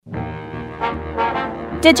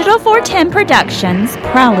Digital 410 Productions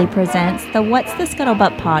proudly presents the What's the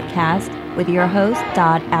Scuttlebutt podcast with your hosts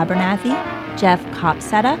Dodd Abernathy, Jeff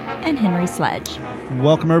Copsetta, and Henry Sledge.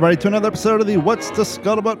 Welcome, everybody, to another episode of the What's the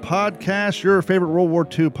Scuttlebutt podcast, your favorite World War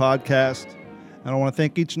II podcast. And I want to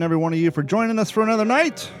thank each and every one of you for joining us for another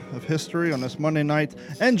night of history on this Monday night.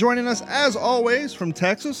 And joining us, as always, from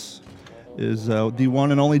Texas is the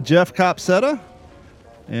one and only Jeff Copsetta.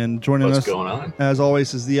 And joining us, going on? As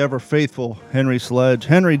always, is the ever-faithful Henry Sledge.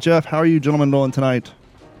 Henry, Jeff, how are you gentlemen doing tonight?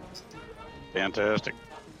 Fantastic.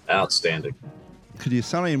 Outstanding. Could you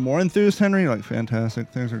sound any more enthused, Henry? Like,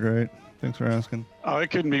 fantastic. Things are great. Thanks for asking. Oh, it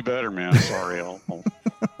couldn't be better, man. Sorry.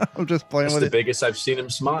 I'm just playing That's with the it. biggest I've seen him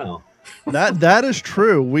smile. That is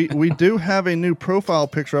true. We do have a new profile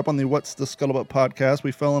picture up on the What's the Scuttlebutt podcast.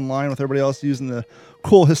 We fell in line with everybody else using the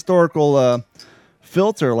cool historical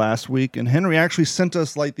filter last week, and Henry actually sent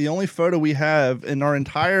us like the only photo we have in our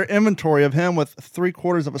entire inventory of him with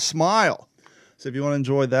 3/4 of a smile. So if you want to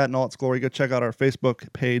enjoy that in all its glory, go check out our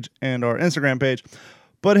Facebook page and our Instagram page.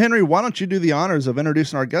 But Henry, why don't you do the honors of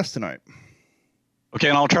introducing our guest tonight? Okay,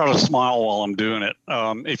 and I'll try to smile while I'm doing it.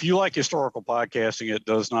 If you like historical podcasting, it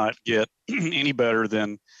does not get any better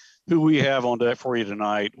than who we have on deck for you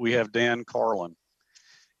tonight. We have Dan Carlin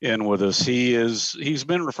in with us. He's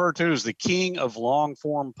been referred to as the king of long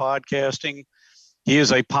form podcasting. He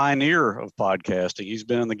is a pioneer of podcasting. He's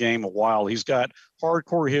been in the game a while. He's got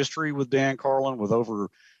hardcore history with Dan Carlin with over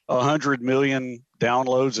 100 million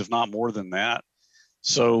downloads, if not more than that.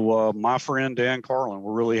 So my friend Dan Carlin,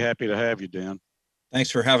 we're really happy to have you, Dan. Thanks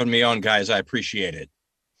for having me on, guys. I appreciate it.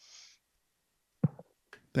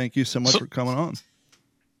 Thank you so much for coming on.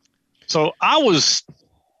 So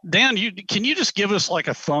Dan, can you just give us like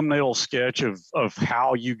a thumbnail sketch of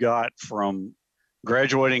how you got from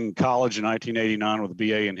graduating college in 1989 with a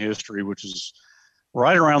BA in history, which is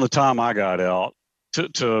right around the time I got out,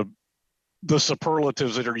 to the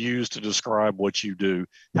superlatives that are used to describe what you do?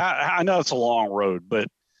 I know it's a long road, but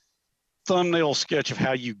thumbnail sketch of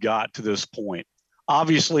how you got to this point.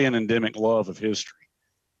 Obviously an endemic love of history.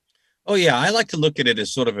 Oh, yeah. I like to look at it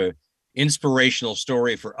as sort of a inspirational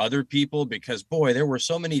story for other people because, boy, there were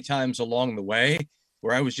so many times along the way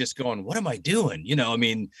where I was just going, what am I doing?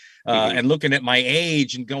 And looking at my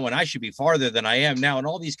age and going, I should be farther than I am now and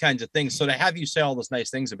all these kinds of things. So to have you say all those nice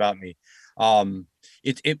things about me,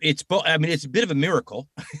 it's a bit of a miracle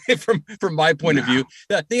from my point of view.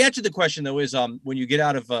 The answer to the question, though, is when you get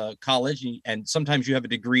out of college and sometimes you have a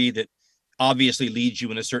degree that obviously leads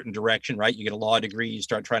you in a certain direction, right? You get a law degree, you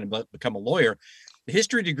start trying to become a lawyer. The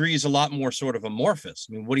history degree is a lot more sort of amorphous.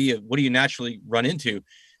 I mean, what do you naturally run into?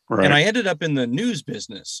 Right. And I ended up in the news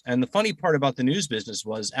business. And the funny part about the news business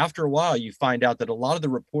was after a while, you find out that a lot of the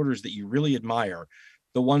reporters that you really admire,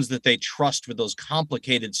 the ones that they trust with those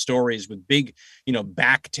complicated stories with big,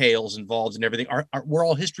 back tales involved and everything, we're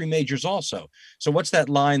all history majors also. So what's that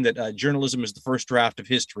line that journalism is the first draft of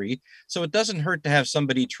history? So it doesn't hurt to have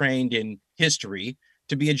somebody trained in history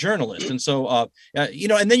to be a journalist. And so,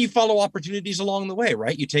 and then you follow opportunities along the way,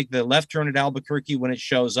 right? You take the left turn at Albuquerque when it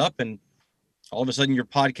shows up and all of a sudden you're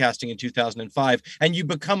podcasting in 2005 and you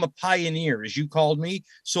become a pioneer, as you called me,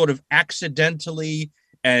 sort of accidentally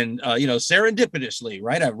and, serendipitously,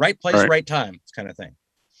 right? Right place, right time, this kind of thing.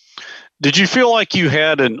 Did you feel like you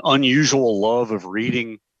had an unusual love of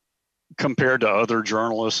reading compared to other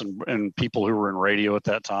journalists and people who were in radio at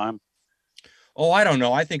that time? Oh, I don't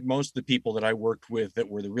know. I think most of the people that I worked with that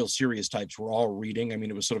were the real serious types were all reading. I mean,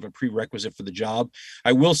 it was sort of a prerequisite for the job.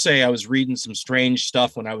 I will say I was reading some strange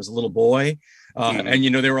stuff when I was a little boy.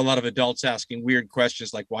 And, there were a lot of adults asking weird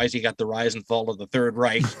questions like, why has he got the rise and fall of the Third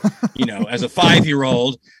Reich, as a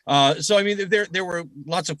 5-year-old? So, I mean, there were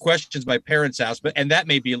lots of questions my parents asked, and that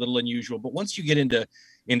may be a little unusual. But once you get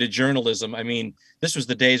into journalism, I mean, this was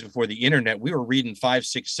the days before the internet. We were reading 5,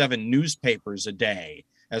 6, 7 newspapers a day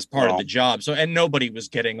as part of the job. So, and nobody was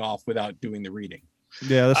getting off without doing the reading.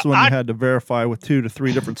 Yeah, this is when you had to verify with 2 to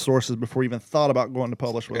 3 different sources before you even thought about going to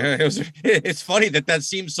publish with it. It's funny that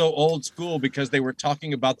seems so old school because they were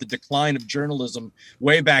talking about the decline of journalism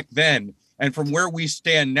way back then. And from where we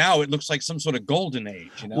stand now, it looks like some sort of golden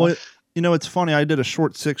age. Well, it's funny. I did a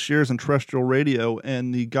short 6 years in terrestrial radio,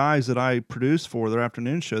 and the guys that I produced for their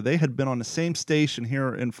afternoon show, they had been on the same station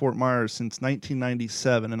here in Fort Myers since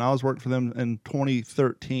 1997, and I was working for them in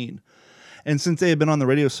 2013. And since they had been on the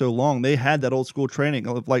radio so long, they had that old school training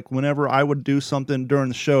of like whenever I would do something during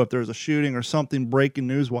the show, if there was a shooting or something breaking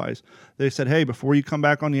news wise, they said, hey, before you come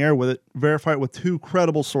back on the air with it, verify it with 2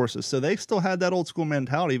 credible sources. So they still had that old school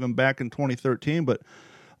mentality even back in 2013. But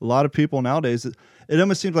a lot of people nowadays, it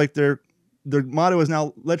almost seems like their motto is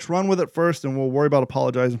now, let's run with it first and we'll worry about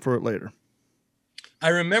apologizing for it later. I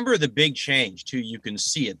remember the big change too. You can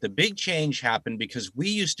see it. The big change happened because we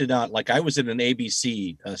used to not, like, I was at an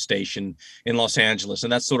ABC station in Los Angeles,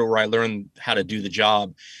 and that's sort of where I learned how to do the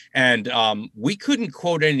job. And we couldn't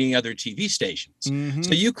quote any other TV stations. Mm-hmm.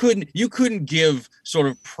 So you couldn't give sort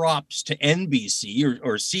of props to NBC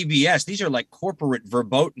or CBS. These are like corporate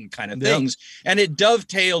verboten kind of things. And it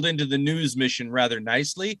dovetailed into the news mission rather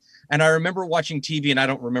nicely. And I remember watching TV, and I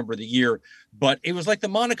don't remember the year, but it was like the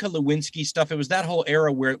Monica Lewinsky stuff. It was that whole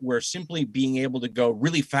era where simply being able to go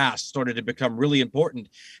really fast started to become really important.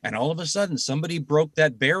 And all of a sudden, somebody broke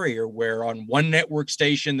that barrier where on one network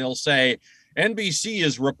station, they'll say, NBC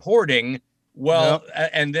is reporting. Well,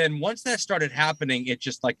 and then once that started happening, it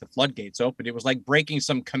just like the floodgates opened. It was like breaking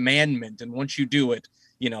some commandment. And once you do it,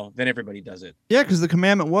 then everybody does it. Yeah, because the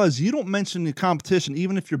commandment was you don't mention the competition,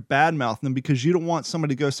 even if you're bad mouthing them, because you don't want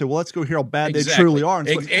somebody to go say, well, let's go hear how bad they truly are. And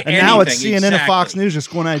now it's CNN and Fox News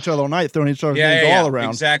just going at each other all night, throwing each other's names all around.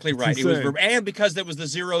 Exactly right. It was, and because there was the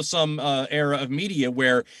zero-sum era of media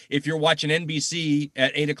where if you're watching NBC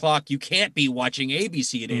at 8 o'clock, you can't be watching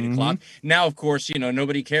ABC at 8 o'clock. Now, of course,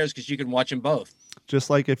 nobody cares because you can watch them both. Just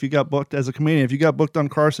like if you got booked as a comedian, if you got booked on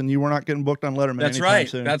Carson, you were not getting booked on Letterman. That's right.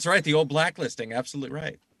 Soon. That's right. The old blacklisting. Absolutely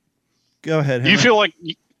right. Go ahead. Do you feel like?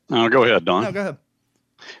 Go ahead, Don. No, go ahead.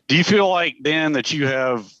 Do you feel like, Dan, that you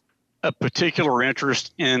have a particular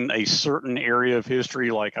interest in a certain area of history?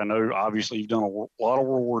 Like, I know obviously you've done a lot of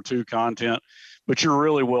World War II content, but you're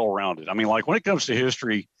really well-rounded. I mean, like when it comes to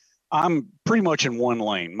history, I'm pretty much in one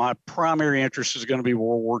lane. My primary interest is going to be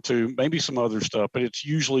World War II, maybe some other stuff, but it's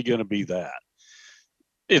usually going to be that.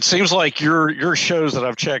 It seems like your shows that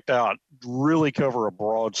I've checked out really cover a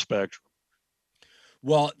broad spectrum.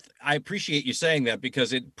 Well, I appreciate you saying that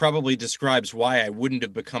because it probably describes why I wouldn't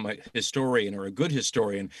have become a historian or a good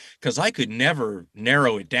historian, because I could never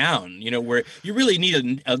narrow it down, where you really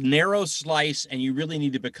need a narrow slice and you really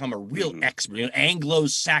need to become a real expert,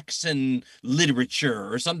 Anglo-Saxon literature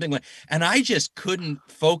or something like, and I just couldn't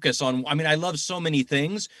focus on, I love so many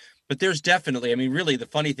things. But there's definitely, really, the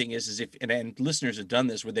funny thing is if, and listeners have done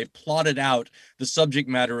this, where they've plotted out the subject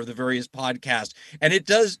matter of the various podcasts, and it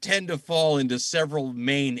does tend to fall into several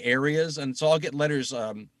main areas. And so I'll get letters,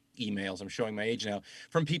 emails, I'm showing my age now,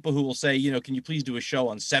 from people who will say, can you please do a show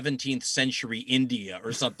on 17th century India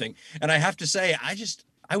or something? And I have to say,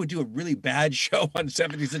 I would do a really bad show on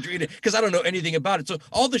 17th century India because I don't know anything about it. So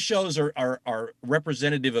all the shows are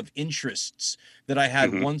representative of interests that I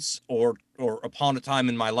had once or upon a time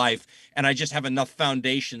in my life. And I just have enough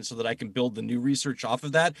foundation so that I can build the new research off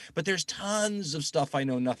of that. But there's tons of stuff I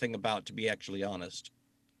know nothing about, to be actually honest.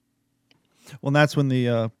 Well, and that's when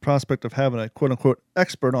the prospect of having a quote-unquote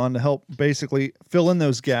expert on to help basically fill in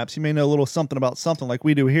those gaps. You may know a little something about something like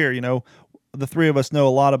we do here. The three of us know a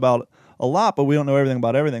lot about a lot, but we don't know everything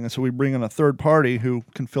about everything. And so we bring in a third party who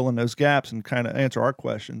can fill in those gaps and kind of answer our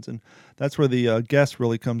questions. And that's where the guest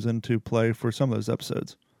really comes into play for some of those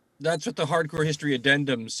episodes. That's what the Hardcore History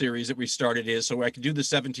Addendum series that we started is. So I can do the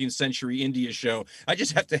 17th century India show. I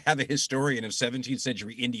just have to have a historian of 17th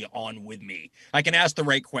century India on with me. I can ask the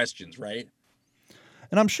right questions, right?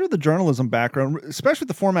 And I'm sure the journalism background, especially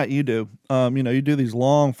the format you do, you do these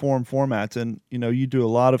long form formats and, you do a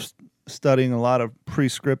lot of studying, a lot of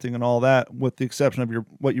pre-scripting and all that, with the exception of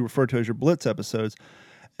what you refer to as your Blitz episodes.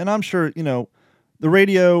 And I'm sure, the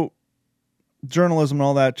radio journalism and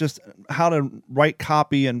all that, just how to write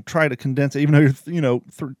copy and try to condense it, even though you're,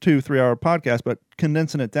 2-3 hour podcast, but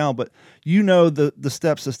condensing it down. But the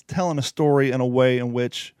steps to telling a story in a way in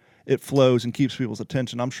which it flows and keeps people's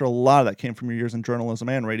attention. I'm sure a lot of that came from your years in journalism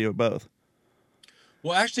and radio both.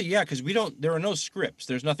 Well, actually, yeah, because there are no scripts.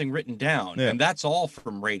 There's nothing written down. Yeah. And that's all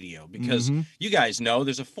from radio because you guys know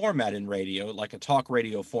there's a format in radio, like a talk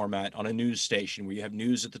radio format on a news station where you have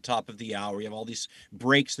news at the top of the hour. You have all these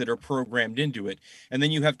breaks that are programmed into it. And then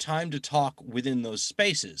you have time to talk within those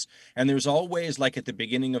spaces. And there's always, like at the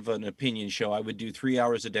beginning of an opinion show, I would do 3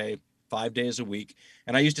 hours a day, 5 days a week.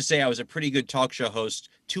 And I used to say I was a pretty good talk show host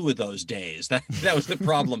 2 of those days. That was the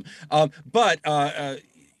problem. But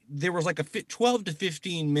there was like a 12 to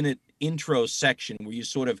 15 minute intro section where you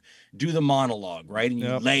sort of do the monologue, right? And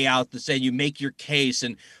you lay out you make your case.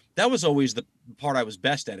 And that was always the part I was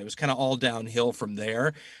best at. It was kind of all downhill from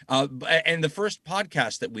there. And the first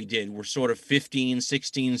podcast that we did were sort of 15,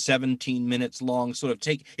 16, 17 minutes long,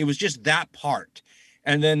 it was just that part.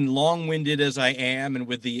 And then long-winded as I am and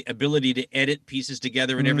with the ability to edit pieces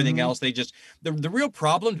together and everything else, the real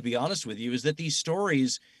problem, to be honest with you, is that these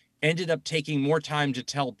stories ended up taking more time to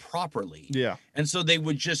tell properly. Yeah. And so they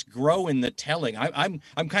would just grow in the telling.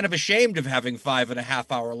 I'm kind of ashamed of having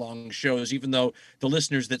 5.5 hour long shows, even though the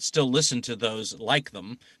listeners that still listen to those like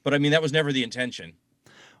them. But that was never the intention.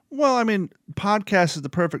 Well, I mean, podcast is the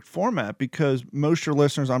perfect format because most of your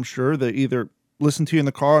listeners, I'm sure, they either listen to you in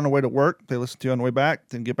the car on the way to work, they listen to you on the way back,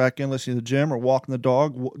 then get back in, listen to the gym or walking the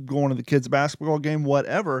dog, going to the kids' basketball game,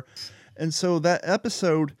 whatever. And so that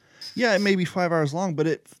episode, yeah, it may be 5 hours long, but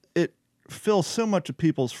it fills so much of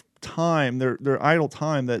people's time, their idle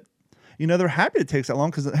time, that they're happy it takes that long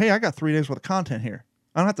because, hey, I got 3 days worth of content here.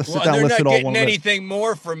 I don't have to sit down and list it all one. They're not getting anything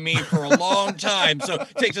more from me for a long time, so it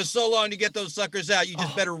takes us so long to get those suckers out. You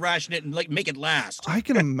just better ration it and make it last. I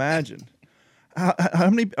can imagine. How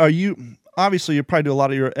many are you? Obviously, you probably do a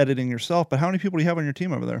lot of your editing yourself, but how many people do you have on your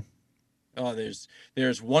team over there? Oh,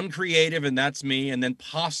 there's one creative, and that's me, and then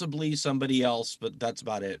possibly somebody else, but that's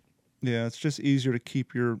about it. Yeah, it's just easier to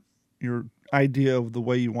keep your idea of the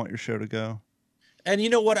way you want your show to go. And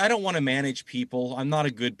you know what? I don't want to manage people. I'm not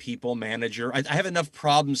a good people manager. I have enough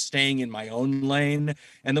problems staying in my own lane.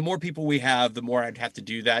 And the more people we have, the more I'd have to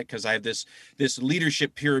do that because I have this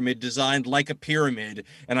leadership pyramid designed like a pyramid,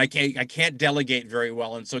 and I can't delegate very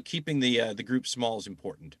well. And so keeping the group small is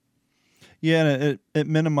important. Yeah, and it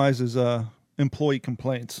minimizes employee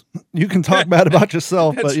complaints. You can talk bad about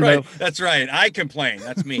yourself, but that's right. I complain.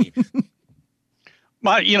 That's me.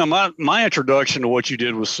 My introduction to what you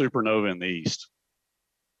did was Supernova in the East.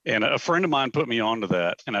 And a friend of mine put me onto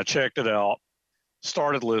that, and I checked it out,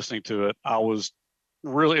 started listening to it. I was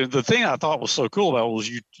really, the thing I thought was so cool about it was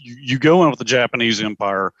you go in with the Japanese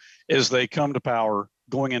Empire as they come to power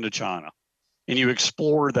going into China, and you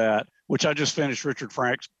explore that, which I just finished Richard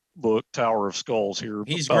Frank's book, Tower of Skulls, here.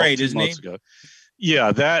 He's great, isn't he? Ago.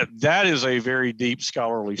 Yeah, that is a very deep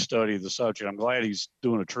scholarly study of the subject. I'm glad he's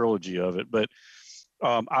doing a trilogy of it, but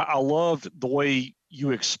I loved the way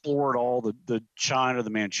you explored all the China, the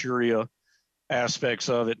Manchuria aspects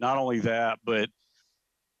of it. Not only that, but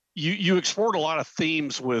you explored a lot of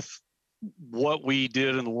themes with what we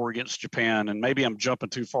did in the war against Japan. And maybe I'm jumping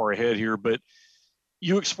too far ahead here, but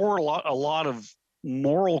you explored a lot of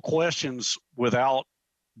moral questions without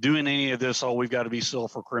doing any of this. Oh, we've got to be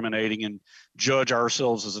self-recriminating and judge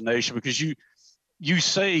ourselves as a nation, because you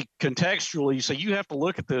say contextually, you say you have to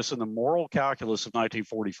look at this in the moral calculus of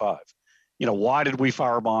 1945. Why did we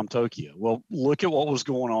firebomb Tokyo? Well, look at what was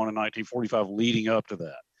going on in 1945 leading up to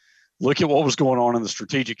that. Look at what was going on in the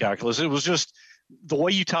strategic calculus. It was just the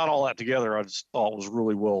way you tied all that together, I just thought was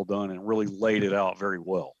really well done and really laid it out very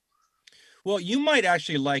well. Well, you might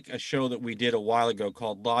actually like a show that we did a while ago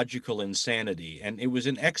called Logical Insanity, and it was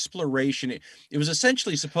an exploration. It was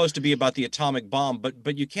essentially supposed to be about the atomic bomb,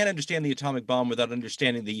 but you can't understand the atomic bomb without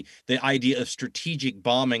understanding the idea of strategic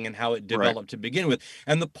bombing and how it developed to begin with.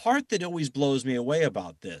 And the part that always blows me away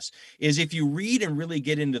about this is if you read and really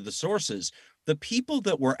get into the sources, the people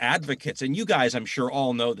that were advocates, and you guys, I'm sure,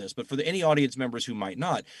 all know this, but for any audience members who might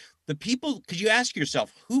not, the people, because you ask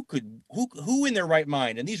yourself, who in their right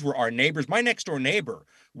mind, and these were our neighbors. My next door neighbor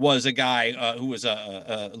was a guy who was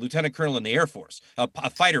a lieutenant colonel in the Air Force,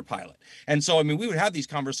 a fighter pilot. And so, I mean, we would have these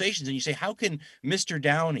conversations, and you say, how can Mr.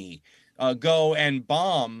 Downey go and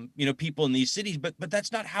bomb, people in these cities? But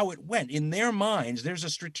that's not how it went. In their minds, there's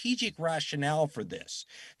a strategic rationale for this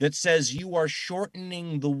that says you are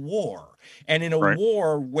shortening the war. And in a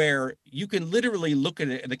war where you can literally look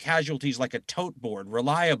at the casualties like a tote board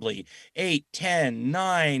reliably, 8, 10,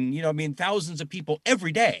 9, thousands of people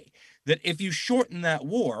every day, that if you shorten that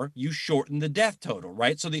war, you shorten the death total,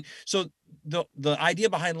 right? So the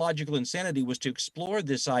idea behind Logical Insanity was to explore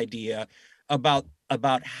this idea about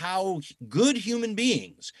how good human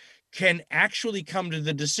beings can actually come to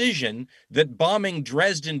the decision that bombing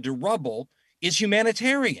Dresden to rubble is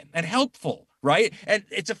humanitarian and helpful, right? And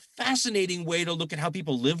it's a fascinating way to look at how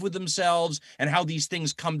people live with themselves and how these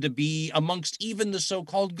things come to be amongst even the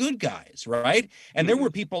so-called good guys, right? And there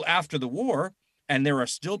were people after the war, and there are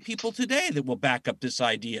still people today that will back up this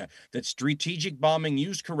idea that strategic bombing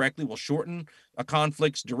used correctly will shorten a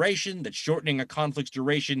conflict's duration, that shortening a conflict's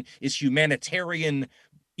duration is humanitarian,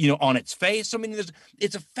 on its face. I mean,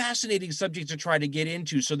 it's a fascinating subject to try to get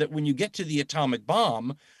into so that when you get to the atomic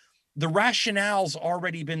bomb, the rationale's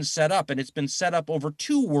already been set up, and it's been set up over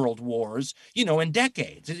 2 world wars, in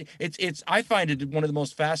decades. I find it one of the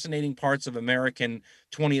most fascinating parts of American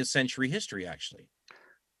 20th century history, actually.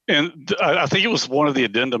 And I think it was one of the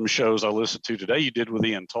addendum shows I listened to today you did with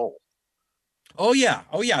Ian Toll. Oh yeah.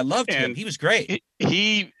 I loved him. He was great.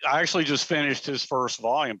 I actually just finished his first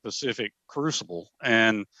volume, Pacific Crucible,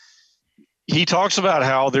 and he talks about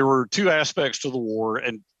how there were 2 aspects to the war.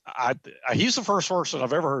 And he's the first person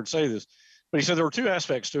I've ever heard say this, but he said there were 2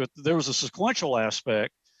 aspects to it. There was a sequential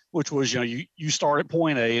aspect, which was, you start at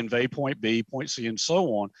point A, invade point B, point C, and so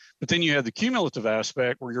on. But then you have the cumulative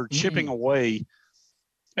aspect where you're chipping away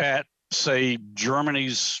at say,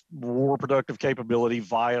 Germany's war productive capability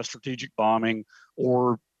via strategic bombing,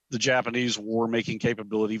 or the Japanese war making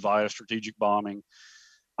capability via strategic bombing.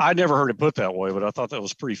 I never heard it put that way, but I thought that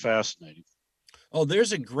was pretty fascinating. Oh,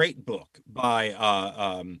 there's a great book by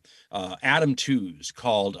Adam Tooze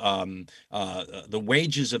called The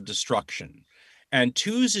Wages of Destruction. And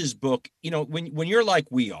Tooze's book, you know, when you're like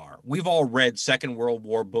we are, we've all read Second World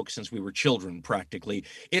War books since we were children, practically.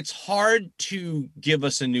 It's hard to give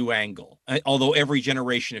us a new angle, although every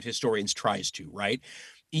generation of historians tries to, right?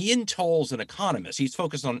 Ian Toll's an economist. He's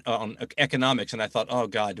focused on economics. And I thought, oh,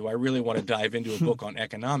 God, do I really want to dive into a book on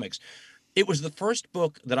economics? It was the first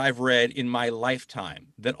book that I've read in my lifetime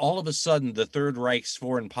that all of a sudden the Third Reich's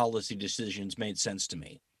foreign policy decisions made sense to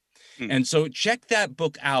me. And so check that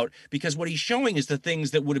book out, because what he's showing is the things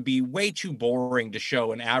that would be way too boring to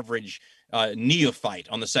show an average neophyte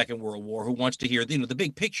on the Second World War who wants to hear, you know, the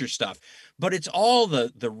big picture stuff. But it's all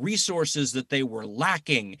the resources that they were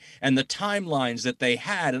lacking and the timelines that they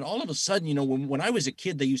had. And all of a sudden, you know, when I was a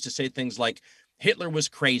kid, they used to say things like Hitler was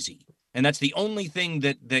crazy. And that's the only thing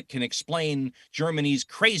that can explain Germany's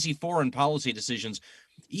crazy foreign policy decisions.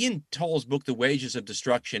 Ian Toll's book, The Wages of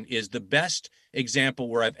Destruction, is the best example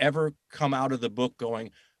where I've ever come out of the book going,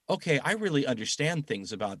 okay, I really understand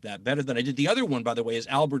things about that better than I did. The other one, by the way, is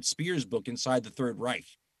Albert Speer's book, Inside the Third Reich.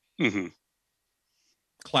 Mm-hmm.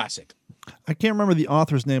 Classic. I can't remember the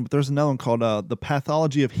author's name, but there's another one called The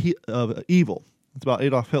Pathology of Evil. It's about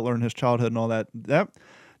Adolf Hitler and his childhood and all that.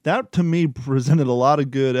 That to me presented a lot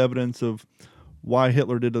of good evidence of why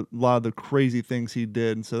Hitler did a lot of the crazy things he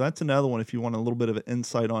did. And so that's another one if you want a little bit of an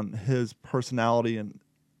insight on his personality and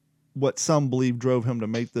what some believe drove him to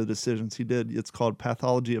make the decisions he did. It's called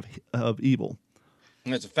Pathology of Evil.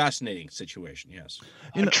 And it's a fascinating situation, yes.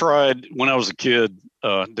 I tried, when I was a kid,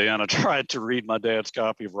 Dan, I tried to read my dad's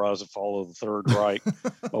copy of Rise and Fall of the Third Reich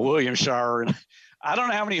by William Shirer. And I don't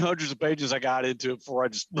know how many hundreds of pages I got into it before I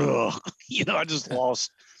just, I just lost.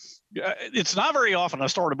 It's not very often I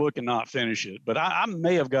start a book and not finish it, but I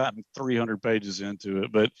may have gotten 300 pages into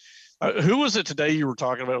it. But who was it today you were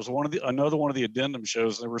talking about? It was another one of the addendum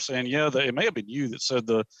shows. They were saying, it may have been you that said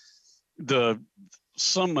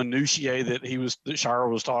some minutiae that Shirer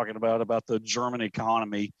was talking about the German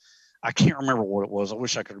economy. I can't remember what it was. I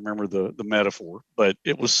wish I could remember the metaphor, but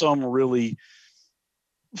it was some really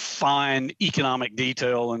fine economic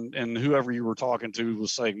detail, and whoever you were talking to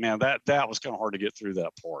was saying, man, that was kind of hard to get through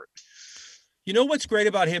that part. You know what's great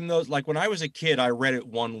about him, though? Like when I was a kid, I read it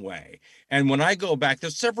one way. And when I go back,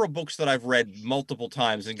 there's several books that I've read multiple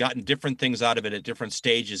times and gotten different things out of it at different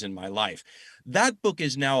stages in my life. That book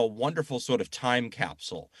is now a wonderful sort of time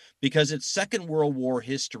capsule because it's Second World War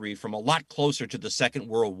history from a lot closer to the Second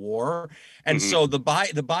World War. And so the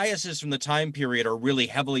biases from the time period are really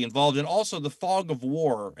heavily involved. And also the fog of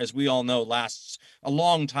war, as we all know, lasts a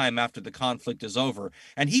long time after the conflict is over.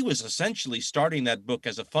 And he was essentially starting that book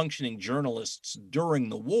as a functioning journalist during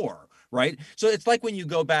the war, right? So it's like when you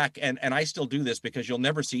go back, and I still do this because you'll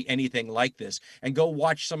never see anything like this, and go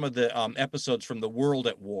watch some of the episodes from The World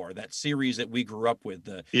at War, that series that we grew up with,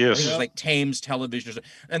 like Thames Television.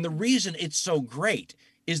 And the reason it's so great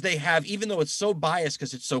is they have, even though it's so biased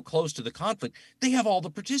because it's so close to the conflict, they have all the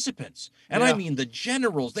participants. And I mean the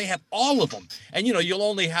generals, they have all of them. And, you'll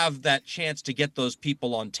only have that chance to get those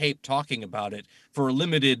people on tape talking about it for a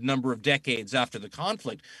limited number of decades after the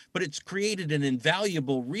conflict. But it's created an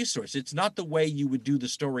invaluable resource. It's not the way you would do the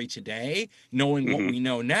story today, knowing what we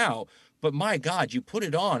know now. But my God, you put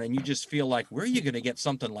it on and you just feel like, where are you going to get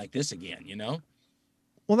something like this again,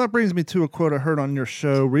 Well, that brings me to a quote I heard on your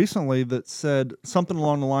show recently that said something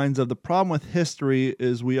along the lines of, the problem with history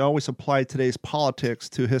is we always apply today's politics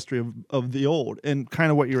to history of the old. And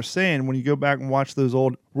kind of what you're saying, when you go back and watch those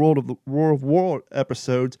old War of War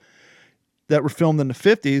episodes that were filmed in the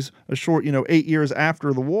 50s, a short, 8 years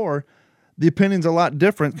after the war, the opinion's a lot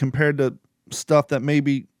different compared to stuff that may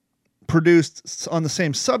be produced on the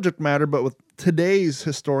same subject matter, but with today's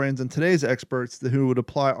historians and today's experts who would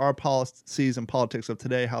apply our policies and politics of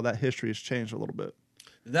today, how that history has changed a little bit.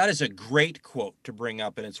 That is a great quote to bring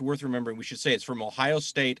up, and it's worth remembering. We should say it's from Ohio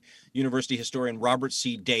State University historian Robert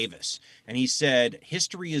C. Davis. And he said,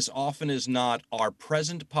 history is often as not our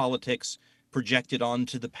present politics projected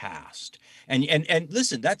onto the past. And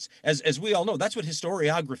listen, that's, as we all know, that's what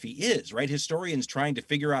historiography is, right? Historians trying to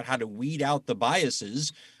figure out how to weed out the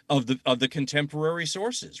biases of the contemporary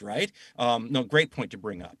sources, right? No, great point to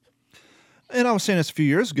bring up. And I was saying this a few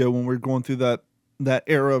years ago when we were going through that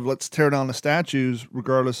era of let's tear down the statues,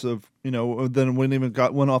 regardless of, then when even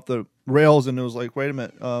went off the rails, and it was like, wait a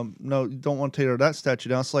minute, no, you don't want to tear that statue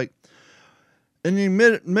down. It's like in the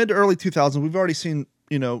mid to early 2000s, we've already seen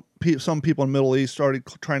some people in the Middle East started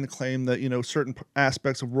trying to claim that, certain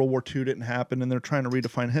aspects of World War II didn't happen, and they're trying to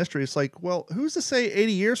redefine history. It's like, well, who's to say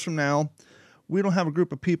 80 years from now, we don't have a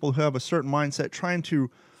group of people who have a certain mindset trying to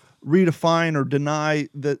redefine or deny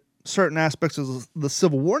that certain aspects of the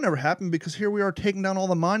Civil War never happened, because here we are taking down all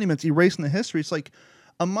the monuments, erasing the history. It's like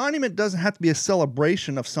a monument doesn't have to be a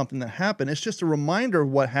celebration of something that happened. It's just a reminder of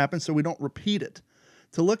what happened so we don't repeat it.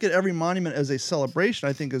 To look at every monument as a celebration,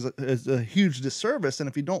 I think, is a huge disservice. And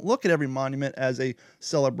if you don't look at every monument as a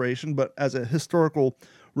celebration, but as a historical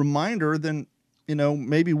reminder, then,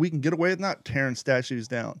 maybe we can get away with not tearing statues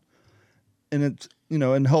down, and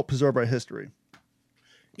and help preserve our history.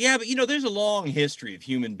 Yeah, but there's a long history of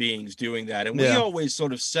human beings doing that, and we always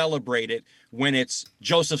sort of celebrate it when it's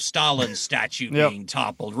Joseph Stalin's statue being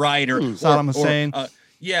toppled, right? Or Saddam Hussein. Or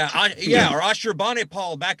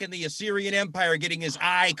Ashurbanipal back in the Assyrian Empire getting his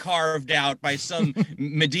eye carved out by some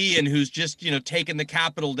Median who's just, taken the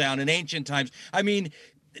capital down in ancient times. I mean,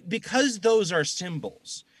 because those are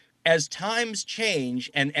symbols. As times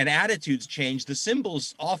change and attitudes change, the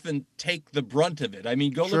symbols often take the brunt of it. I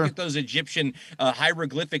mean, go look at those Egyptian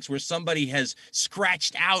hieroglyphics where somebody has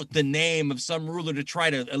scratched out the name of some ruler to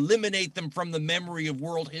try to eliminate them from the memory of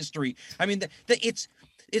world history. I mean,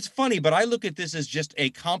 it's funny, but I look at this as just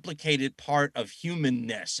a complicated part of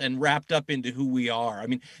humanness and wrapped up into who we are. I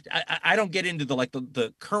mean, I don't get into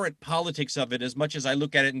the current politics of it as much as I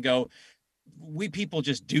look at it and go, we people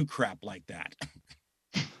just do crap like that.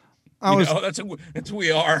 That's who we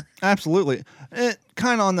are. Absolutely.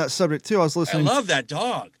 Kind of on that subject too. I was listening. I love that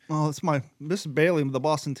dog. Well, it's Miss Bailey, the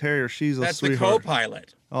Boston Terrier. She's a That's sweetheart. the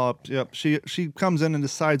co-pilot. Oh, yep. She comes in and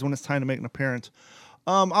decides when it's time to make an appearance.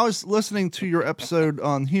 I was listening to your episode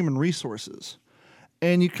on human resources,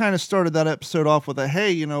 and you kind of started that episode off with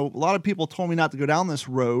hey, a lot of people told me not to go down this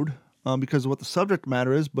road because of what the subject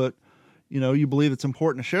matter is, but you believe it's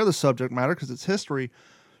important to share the subject matter because it's history.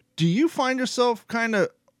 Do you find yourself kind of,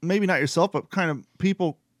 maybe not yourself, but kind of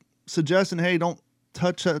people suggesting, hey, don't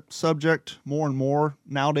touch that subject more and more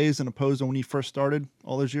nowadays than opposed to when you first started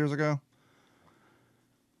all those years ago?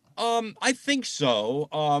 I think so.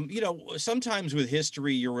 Sometimes with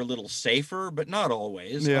history, you're a little safer, but not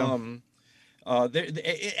always. Yeah.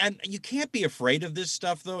 And you can't be afraid of this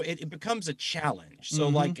stuff, though. It becomes a challenge. So,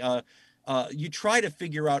 you try to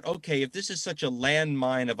figure out, okay, if this is such a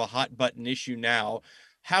landmine of a hot button issue now,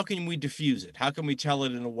 how can we diffuse it? How can we tell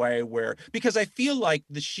it in a way where, because I feel like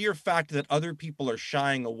the sheer fact that other people are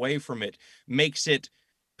shying away from it makes it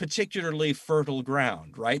particularly fertile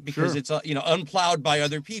ground, right? Because it's unplowed by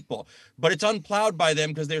other people, but it's unplowed by them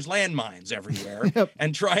because there's landmines everywhere.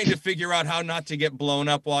 And trying to figure out how not to get blown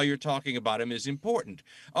up while you're talking about them is important.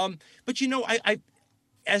 But I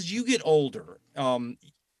as you get older, I'm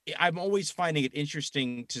always finding it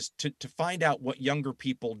interesting to find out what younger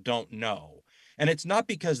people don't know. And it's not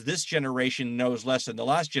because this generation knows less than the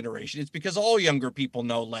last generation. It's because all younger people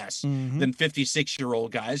know less than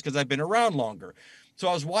 56-year-old guys, because I've been around longer. So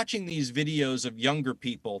I was watching these videos of younger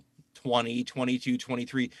people, 20, 22,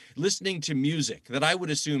 23, listening to music that I would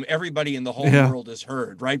assume everybody in the whole world has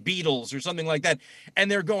heard, right? Beatles or something like that. And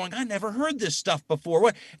they're going, I never heard this stuff before.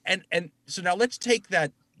 What? And so now let's take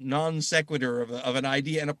that non sequitur of an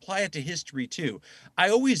idea and apply it to history too. I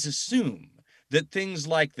always assume that things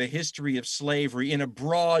like the history of slavery in a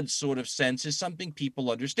broad sort of sense is something people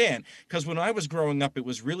understand. Because when I was growing up, it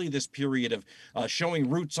was really this period of showing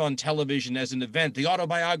Roots on television as an event, the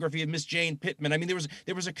autobiography of Miss Jane Pittman. I mean,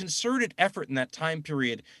 there was a concerted effort in that time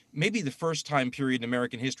period, maybe the first time period in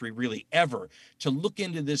American history really ever, to look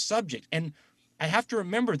into this subject. And I have to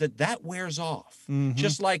remember that wears off.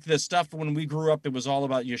 Just like the stuff when we grew up, it was all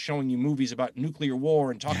about showing you movies about nuclear war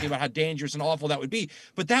and talking about how dangerous and awful that would be.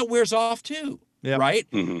 But that wears off too, right?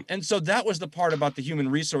 And so that was the part about the human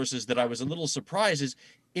resources that I was a little surprised, is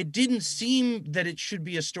it didn't seem that it should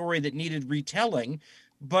be a story that needed retelling.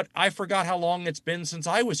 But I forgot how long it's been since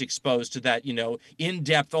I was exposed to that,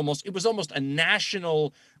 in-depth, it was almost a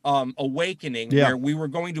national awakening where we were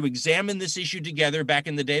going to examine this issue together back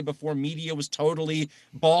in the day before media was totally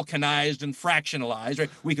balkanized and fractionalized,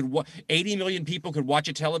 right? 80 million people could watch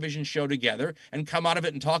a television show together and come out of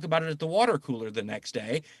it and talk about it at the water cooler the next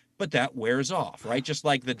day. But that wears off, right? Just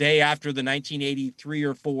like the day after the 1983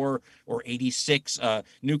 or 4 or 86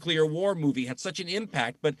 nuclear war movie had such an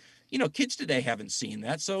impact. But kids today haven't seen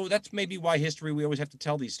that. So that's maybe why history, we always have to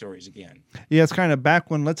tell these stories again. Yeah, it's kind of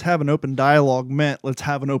back when let's have an open dialogue meant let's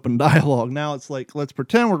have an open dialogue. Now it's like, let's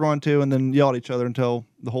pretend we're going to, and then yell at each other until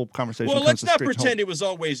the whole conversation comes to let's not straight pretend it was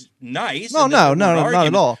always nice. No, not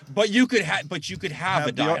at all. But you could have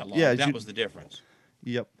a dialogue. That was the difference.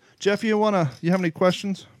 Yep. Jeff, you have any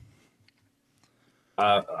questions?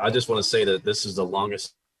 I just want to say that this is the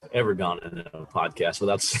longest I've ever gone in a podcast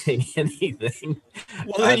without saying anything.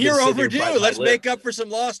 Well, then you're overdue. Let's make up for some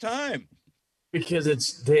lost time. Because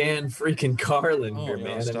it's Dan freaking Carlin here,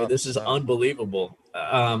 man. I mean, this is unbelievable.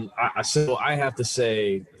 So I have to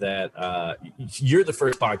say that you're the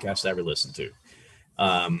first podcast I ever listened to.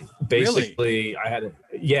 Basically,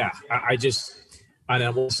 really? I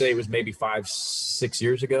won't say it was maybe 5-6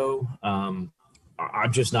 years ago. I'm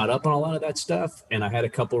just not up on a lot of that stuff. And I had a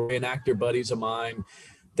couple reenactor buddies of mine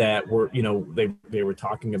that were, they were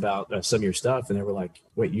talking about some of your stuff, and they were like,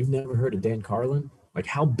 wait, you've never heard of Dan Carlin? Like,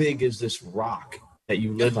 how big is this rock that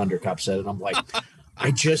you live under, Copsetta? And I'm like,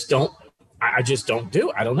 I just don't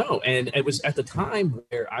do it. I don't know. And it was at the time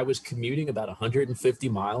where I was commuting about 150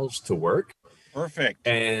 miles to work. Perfect.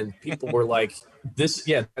 And people were like, that's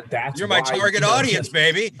you're my target audience,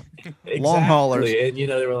 baby. Exactly. Long haulers. And,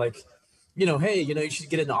 they were like, hey, you should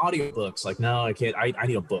get into audiobooks. Like, no, I can't. I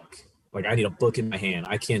need a book. Like, I need a book in my hand.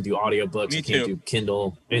 I can't do audiobooks. I can't do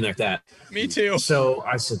Kindle, anything like that. Me too. So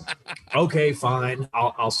I said, okay, fine.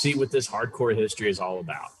 I'll see what this hardcore history is all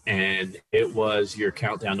about. And it was your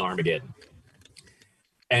Countdown to Armageddon.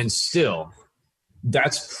 And still,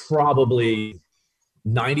 that's probably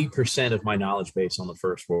 90% of my knowledge base on the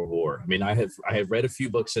First World War. I mean, I have read a few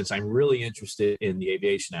books since. I'm really interested in the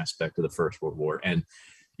aviation aspect of the First World War. And,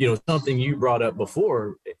 something you brought up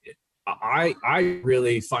before, I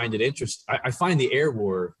really find it interesting. I find the air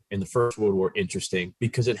war in the First World War interesting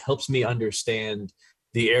because it helps me understand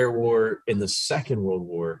the air war in the Second World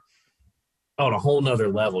War on a whole nother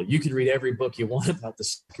level. You can read every book you want about the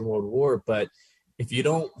Second World War, but if you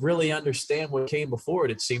don't really understand what came before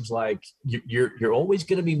it, it seems like you're always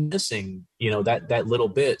going to be missing, that little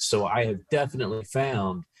bit. So I have definitely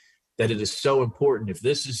found that it is so important. If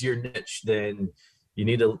this is your niche, then you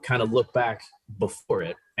need to kind of look back before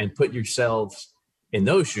it and put yourselves in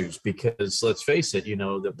those shoes, because let's face it,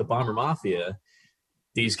 the bomber mafia,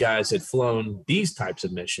 these guys had flown these types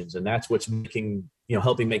of missions, and that's what's making,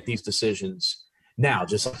 helping make these decisions now,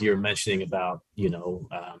 just like you were mentioning about, the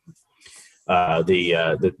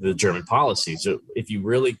German policy. So if you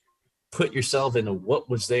really put yourself into what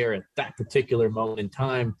was there at that particular moment in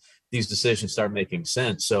time, these decisions start making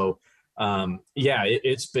sense. So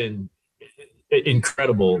it's been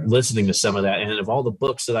incredible listening to some of that. And of all the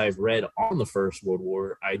books that I've read on the First World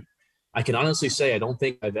War, I can honestly say I don't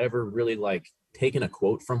think I've ever really taken a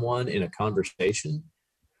quote from one in a conversation,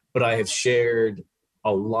 but I have shared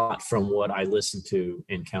a lot from what I listened to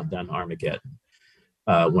in Countdown to Armageddon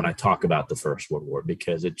when I talk about the First World War,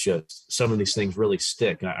 because some of these things really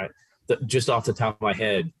stick. And just off the top of my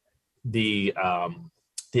head, the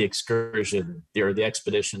excursion or the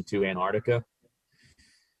expedition to Antarctica,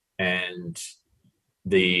 and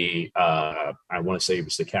I want to say he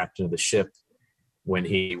was the captain of the ship, when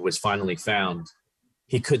he was finally found,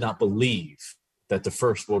 he could not believe that the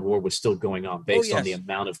First World War was still going on based on the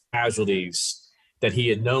amount of casualties that he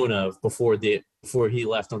had known of before he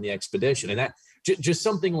left on the expedition. And that just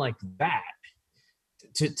something like that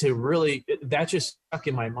to really, that just stuck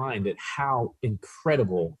in my mind at how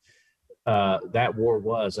incredible that war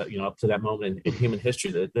was, up to that moment in human history,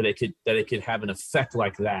 that it could have an effect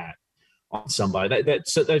like that on somebody.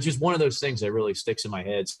 That's just one of those things that really sticks in my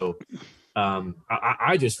head. So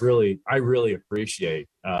I really appreciate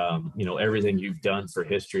everything you've done for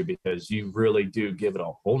history, because you really do give it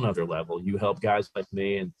a whole nother level. You help guys like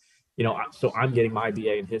me, and so I'm getting my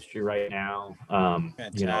BA in history right now.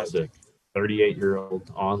 As a 38-year-old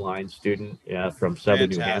online student from Southern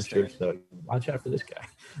New Hampshire. So watch out for this guy.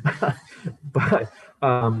 But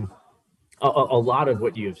a lot of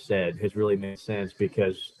what you've said has really made sense,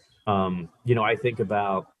 because I think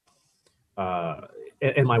about,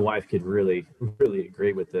 and my wife could really, really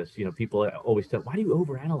agree with this. People always tell, why do you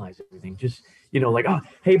overanalyze everything? Just, oh,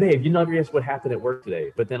 hey, babe, you never guessed what happened at work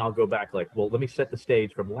today. But then I'll go back well, let me set the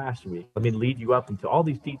stage from last week. Let me lead you up into all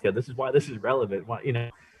these details. This is why this is relevant.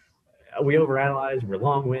 Why, we overanalyze, we're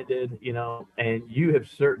long-winded, and you have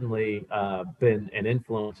certainly been an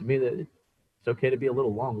influence to me that it's okay to be a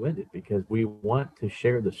little long-winded, because we want to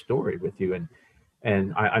share the story with you.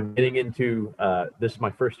 And I'm getting into, this is my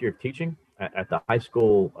first year of teaching at the high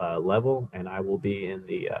school level, and I will be in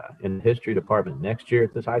the history department next year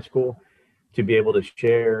at this high school to be able to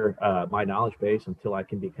share my knowledge base until I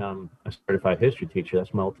can become a certified history teacher.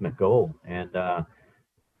 That's my ultimate goal. And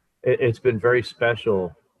it's been very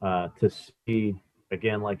special to see,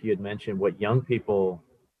 again, like you had mentioned, what young people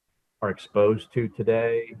are exposed to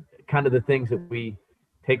today, kind of the things that we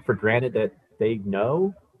take for granted that they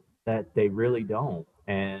know that they really don't.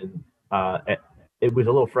 And it was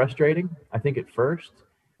a little frustrating, I think, at first,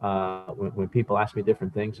 when people ask me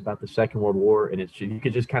different things about the Second World War, and you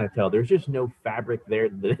could just kind of tell there's just no fabric there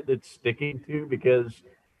that's sticking to, because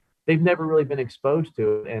they've never really been exposed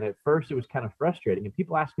to it. And at first it was kind of frustrating. And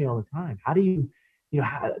people ask me all the time, how do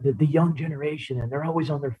the young generation, and they're always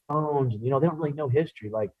on their phones, and, they don't really know history.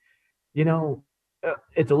 Like,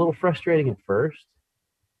 it's a little frustrating at first,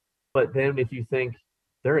 but then if you think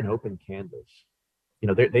they're an open canvas,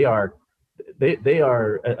 they are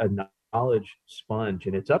a knowledge sponge,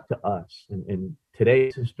 and it's up to us and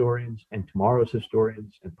today's historians and tomorrow's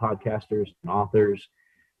historians and podcasters and authors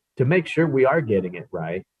to make sure we are getting it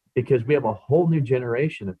right, because we have a whole new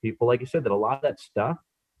generation of people, like you said, that a lot of that stuff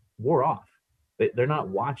wore off. They're not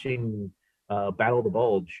watching Battle of the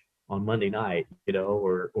Bulge on Monday night,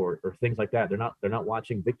 or things like that. They're not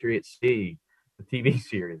watching Victory at Sea, the TV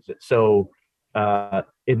series. So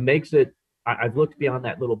it makes it. I've looked beyond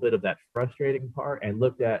that little bit of that frustrating part and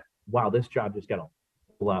looked at, wow, this job just got a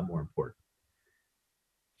lot more important.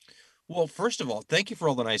 Well, first of all, thank you for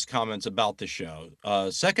all the nice comments about the show.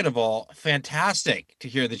 Second of all, fantastic to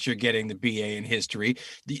hear that you're getting the BA in history.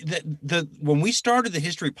 When we started the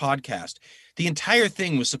history podcast, the entire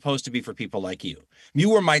thing was supposed to be for people like you. You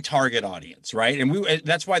were my target audience, right? And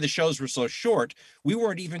that's why the shows were so short. We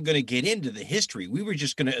weren't even going to get into the history. We were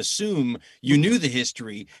just going to assume you knew the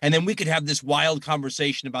history, and then we could have this wild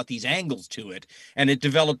conversation about these angles to it. And it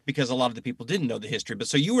developed because a lot of the people didn't know the history. But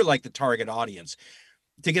so you were like the target audience.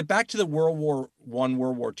 To get back to the World War I,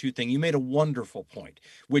 World War II thing, you made a wonderful point,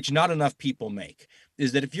 which not enough people make,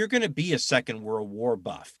 is that if you're going to be a Second World War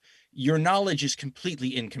buff, your knowledge is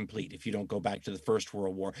completely incomplete if you don't go back to the First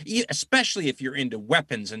World War, especially if you're into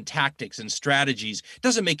weapons and tactics and strategies. It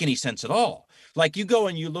doesn't make any sense at all. Like, you go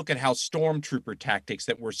and you look at how stormtrooper tactics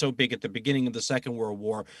that were so big at the beginning of the Second World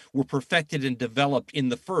War were perfected and developed in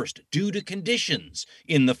the First due to conditions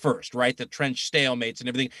in the First, right? The trench stalemates and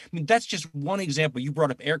everything. I mean, that's just one example. You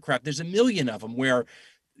brought up aircraft. There's a million of them where,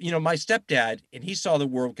 my stepdad, and he saw the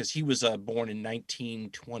world because he was born in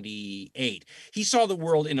 1928. He saw the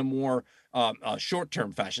world in a more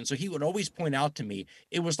short-term fashion. So he would always point out to me,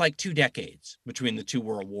 it was like 2 decades between the 2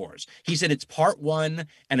 world wars. He said it's part 1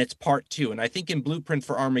 and it's part 2. And I think in Blueprint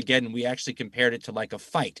for Armageddon, we actually compared it to like a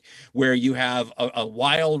fight where you have a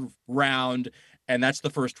wild round, and that's the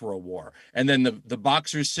First World War. And then the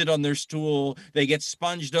boxers sit on their stool, they get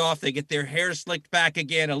sponged off, they get their hair slicked back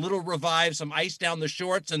again, a little revive, some ice down the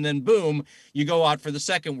shorts, and then boom, you go out for the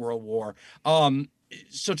Second World War.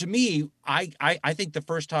 So to me, I think the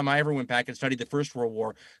first time I ever went back and studied the First World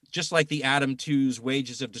War, just like the Adam Tooze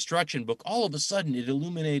Wages of Destruction book, all of a sudden it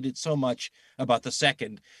illuminated so much about the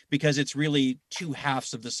Second, because it's really 2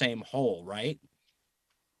 halves of the same whole, right?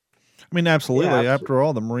 I mean, absolutely. Yeah, absolutely. After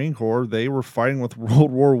all, the Marine Corps, they were fighting with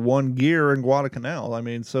World War I gear in Guadalcanal. I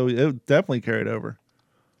mean, so it definitely carried over.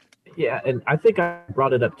 Yeah, and I think I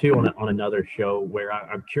brought it up too on another show where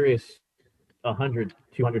I'm curious, 100,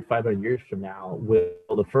 200, 500 years from now, will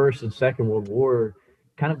the First and Second World War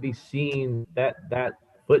kind of be seen, that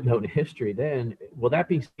footnote in history then, will that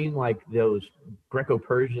be seen like those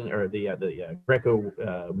Greco-Persian or the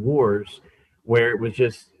Greco wars, where it was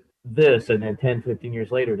just this, and then 10, 15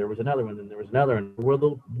 years later, there was another one, and there was another one.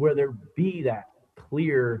 Will there be that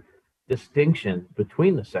clear distinction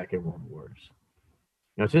between the Second World Wars?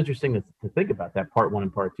 It's interesting to think about that, part 1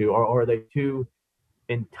 and part 2, or are they 2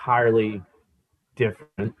 entirely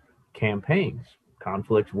different campaigns,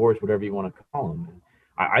 conflicts, wars, whatever you want to call them?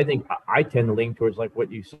 I think I tend to lean towards like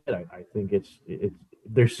what you said. I think it's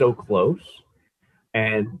they're so close,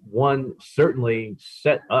 and one certainly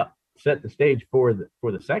set the stage for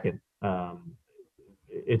the second.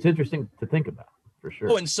 It's interesting to think about, for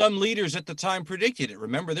sure. Oh, and some leaders at the time predicted it.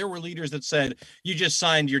 Remember, there were leaders that said, you just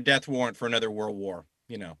signed your death warrant for another world war,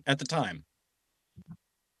 at the time.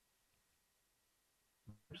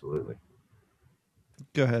 Absolutely.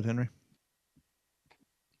 Go ahead, Henry.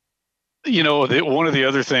 One of the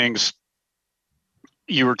other things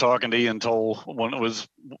you were talking to Ian Toll when it was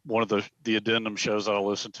one of the addendum shows I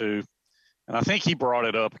listened to, and I think he brought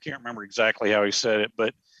it up. I can't remember exactly how he said it,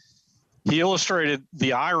 but he illustrated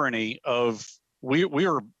the irony of we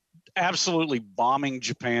are absolutely bombing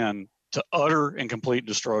Japan to utter and complete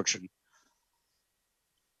destruction,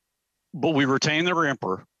 but we retain their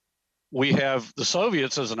emperor. We have the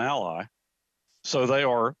Soviets as an ally, so they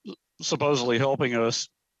are supposedly helping us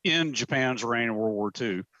in Japan's reign in World War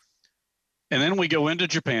II. And then we go into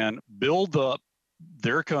Japan, build up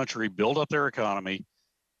their country, build up their economy,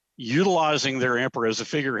 utilizing their emperor as a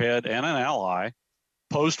figurehead and an ally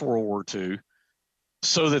post-World War II,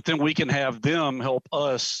 so that then we can have them help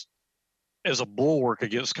us as a bulwark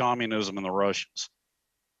against communism and the Russians.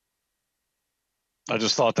 I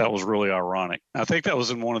just thought that was really ironic. I think that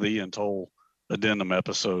was in one of the Ian Toll addendum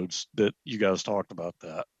episodes that you guys talked about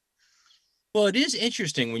that. Well, it is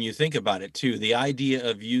interesting when you think about it, too, the idea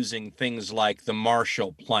of using things like the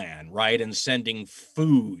Marshall Plan, right, and sending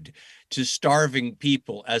food to starving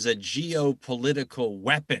people as a geopolitical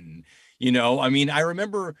weapon. I mean, I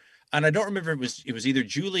remember, and I don't remember if it was either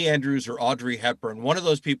Julie Andrews or Audrey Hepburn, one of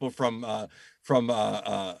those people from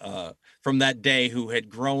that day who had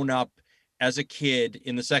grown up as a kid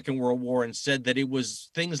in the Second World War and said that it was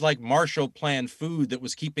things like Marshall Plan food that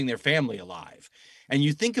was keeping their family alive. And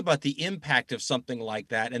you think about the impact of something like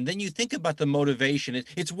that, and then you think about the motivation.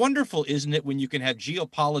 It's wonderful, isn't it, when you can have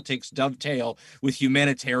geopolitics dovetail with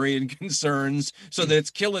humanitarian concerns so that it's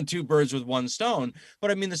killing two birds with one stone. But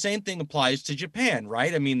I mean, the same thing applies to Japan,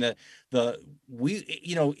 right? I mean,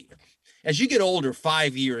 as you get older,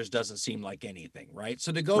 5 years doesn't seem like anything, right?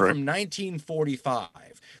 So to go from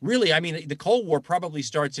 1945, really, I mean, the Cold War probably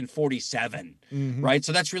starts in 47, right?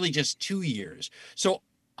 So that's really just 2 years. So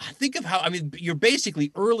think of how, I mean, you're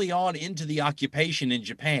basically early on into the occupation in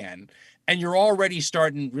Japan, and you're already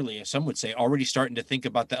starting, really, some would say, already starting to think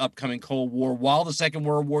about the upcoming Cold War while the Second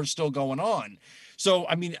World War is still going on. So,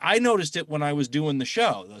 I mean, I noticed it when I was doing the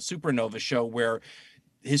show, the Supernova show, where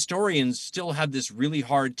historians still had this really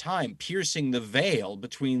hard time piercing the veil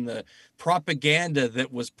between the propaganda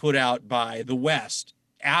that was put out by the West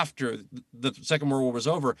after the Second World War was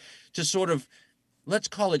over to sort of, let's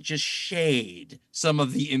call it, just shade some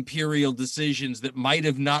of the imperial decisions that might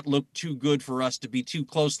have not looked too good for us to be too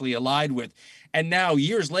closely allied with. And now,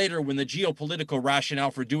 years later, when the geopolitical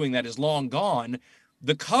rationale for doing that is long gone,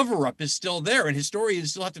 the cover-up is still there, and historians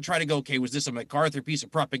still have to try to go, okay, was this a MacArthur piece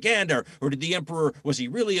of propaganda, or did the emperor, was he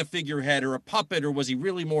really a figurehead or a puppet, or was he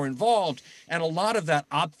really more involved? And a lot of that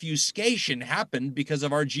obfuscation happened because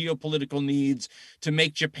of our geopolitical needs to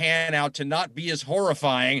make Japan out to not be as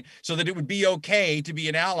horrifying, so that it would be okay to be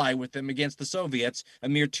an ally with them against the Soviets a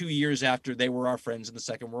mere 2 years after they were our friends in the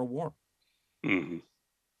Second World War. Mm-hmm.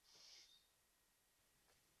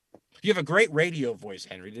 You have a great radio voice,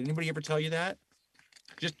 Henry. Did anybody ever tell you that?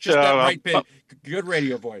 Just that right bit. Good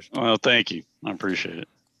radio voice. Well, thank you. I appreciate it.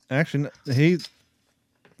 Actually,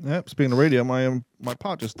 speaking of radio, my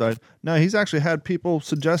pot just died. No, he's actually had people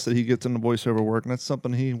suggest that he gets into voiceover work, and that's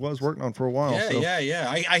something he was working on for a while.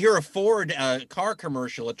 Yeah. I hear a Ford car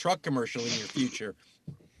commercial, a truck commercial in your future.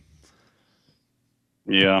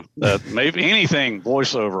 Yeah, maybe anything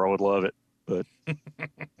voiceover, I would love it. But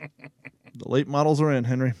the late models are in,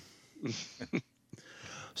 Henry.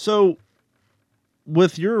 So,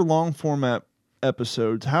 with your long format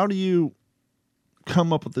episodes, how do you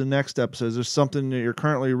come up with the next episode? Is there something that you're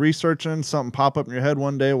currently researching, something pop up in your head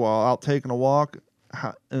one day while out taking a walk?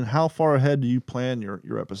 How far ahead do you plan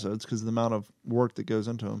your episodes, because of the amount of work that goes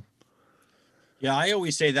into them? Yeah, I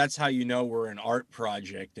always say that's how you know we're an art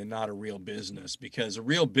project and not a real business, because a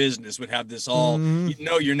real business would have this all,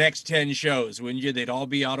 your next 10 shows, wouldn't you? They'd all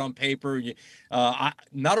be out on paper.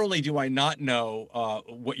 Not only do I not know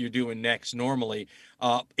what you're doing next normally,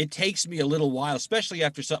 it takes me a little while, especially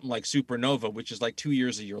after something like Supernova, which is like 2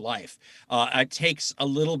 years of your life. It takes a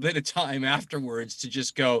little bit of time afterwards to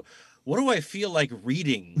just go, what do I feel like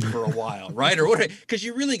reading for a while, right? Or what? Because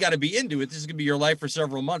you really got to be into it. This is going to be your life for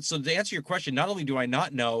several months. So to answer your question, not only do I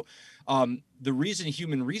not know, the reason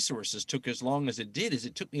human resources took as long as it did is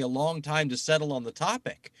it took me a long time to settle on the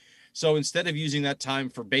topic. So instead of using that time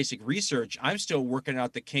for basic research, I'm still working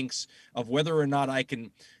out the kinks of whether or not I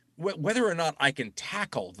can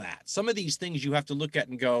tackle that. Some of these things you have to look at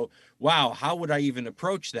and go, wow, how would I even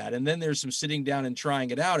approach that? And then there's some sitting down and trying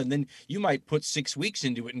it out. And then you might put 6 weeks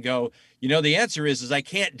into it and go, the answer is I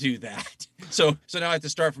can't do that. So now I have to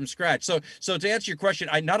start from scratch. So to answer your question,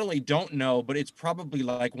 I not only don't know, but it's probably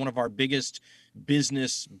like one of our biggest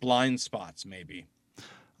business blind spots, maybe.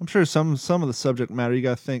 I'm sure some of the subject matter, you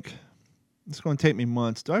got to think, it's going to take me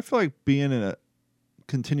months. Do I feel like being in a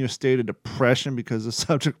continuous state of depression because the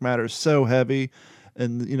subject matter is so heavy,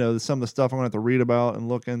 and some of the stuff I'm going to have to read about and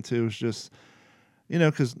look into is just,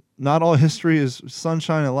 because not all history is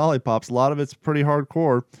sunshine and lollipops. A lot of it's pretty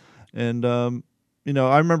hardcore. And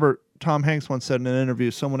I remember Tom Hanks once said in an interview,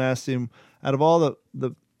 someone asked him, out of all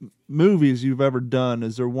the movies you've ever done,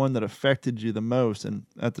 is there one that affected you the most? And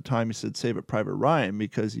at the time he said Saving Private Ryan,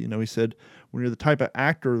 because he said, when you're the type of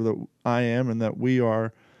actor that I am and that we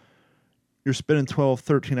are, you're spending 12,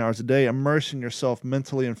 13 hours a day immersing yourself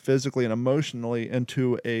mentally and physically and emotionally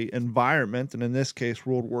into a environment, and in this case,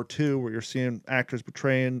 World War II, where you're seeing actors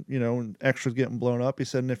betraying, and extras getting blown up. He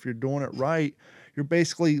said, and if you're doing it right, you're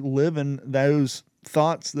basically living those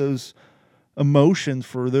thoughts, those emotions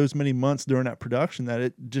for those many months during that production that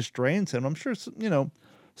it just drains him. I'm sure,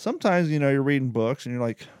 sometimes, you're reading books and you're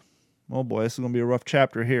like, oh boy, this is going to be a rough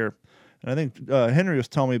chapter here. And I think Henry was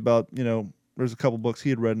telling me about, there's a couple books he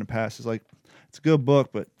had read in the past. It's like, it's a good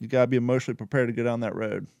book, but you got to be emotionally prepared to go down that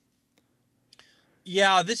road.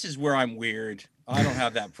 Yeah, this is where I'm weird. I don't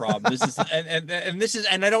have that problem. This is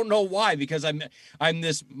and I don't know why, because I'm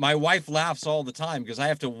this. My wife laughs all the time because I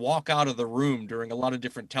have to walk out of the room during a lot of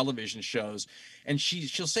different television shows, and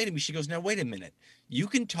she'll say to me, she goes, "Now wait a minute. You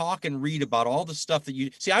can talk and read about all the stuff that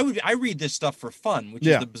you see. I read this stuff for fun, which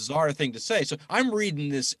is the bizarre thing to say. So I'm reading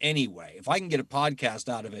this anyway. If I can get a podcast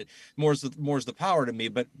out of it, more's the power to me.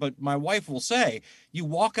 But my wife will say, you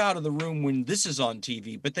walk out of the room when this is on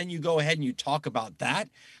TV, but then you go ahead and you talk about that.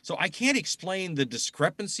 So I can't explain the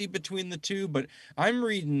discrepancy between the two, but I'm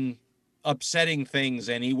reading upsetting things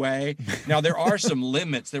anyway. Now, there are some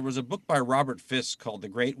limits. There was a book by Robert Fisk called The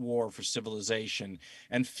Great War for Civilization,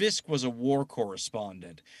 and Fisk was a war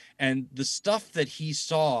correspondent, and the stuff that he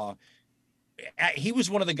saw, he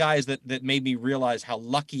was one of the guys that made me realize how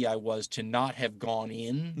lucky I was to not have gone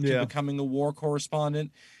in to becoming a war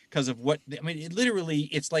correspondent, because of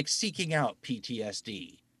it's like seeking out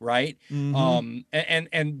PTSD. Right.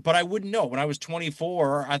 Mm-hmm. But I wouldn't know. When I was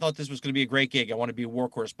 24, I thought this was going to be a great gig. I want to be a war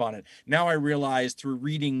correspondent. Now I realize through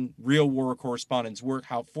reading real war correspondents' work,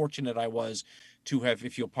 how fortunate I was to have,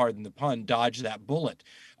 if you'll pardon the pun, dodged that bullet.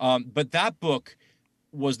 But that book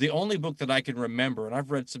was the only book that I can remember, and I've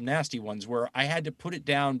read some nasty ones where I had to put it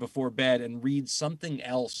down before bed and read something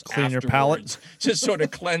else. Clean your palate. To sort of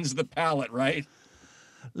cleanse the palate, right?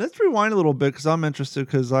 Let's rewind a little bit, because I'm interested,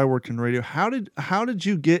 because I worked in radio. How did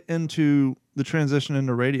you get into the transition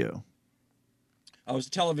into radio? I was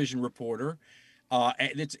a television reporter.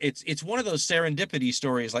 And it's one of those serendipity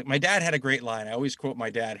stories. Like, my dad had a great line. I always quote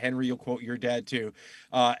my dad. Henry, you'll quote your dad too.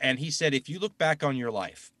 And he said, if you look back on your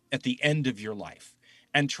life at the end of your life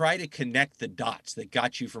and try to connect the dots that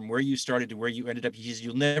got you from where you started to where you ended up,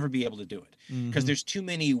 you'll never be able to do it, because there's too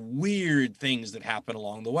many weird things that happen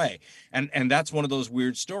along the way. And that's one of those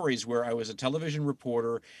weird stories where I was a television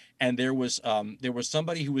reporter, and there was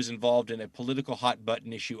somebody who was involved in a political hot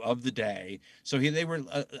button issue of the day. So they were,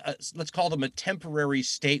 let's call them a temporary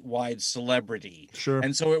statewide celebrity. Sure.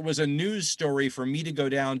 And so it was a news story for me to go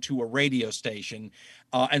down to a radio station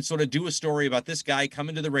and sort of do a story about this guy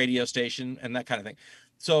coming to the radio station and that kind of thing.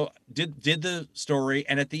 So did the story,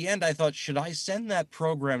 and at the end I thought, should I send that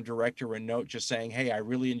program director a note just saying, hey, I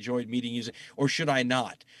really enjoyed meeting you, or should I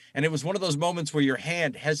not? And it was one of those moments where your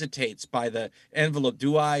hand hesitates by the envelope.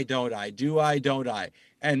 Do I, don't I? Do I, don't I?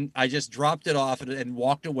 And I just dropped it off and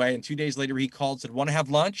walked away. And 2 days later he called and said, want to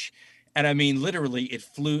have lunch? And I mean, literally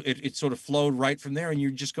it sort of flowed right from there. And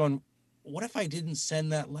you're just going, what if I didn't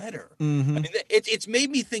send that letter? Mm-hmm. I mean, it's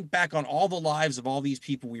made me think back on all the lives of all these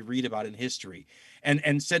people we read about in history,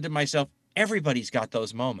 and said to myself, everybody's got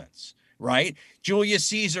those moments, right? Julius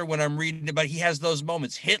Caesar, when I'm reading about, he has those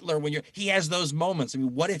moments. Hitler, he has those moments. I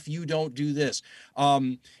mean, what if you don't do this?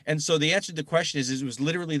 And so the answer to the question is it was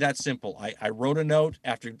literally that simple. I wrote a note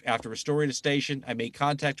after a story at a station. I made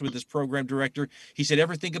contact with this program director. He said,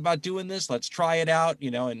 ever think about doing this? Let's try it out,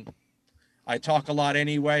 and I talk a lot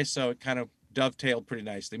anyway, so it kind of dovetailed pretty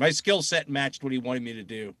nicely. My skill set matched what he wanted me to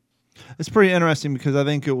do. It's pretty interesting, because I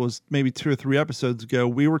think it was maybe 2 or 3 episodes ago,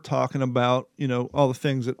 we were talking about, all the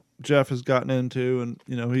things that Jeff has gotten into,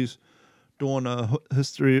 and, he's doing a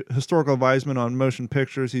historical advisement on motion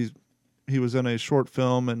pictures. He was in a short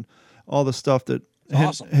film, and all the stuff that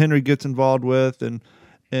awesome. Henry gets involved with,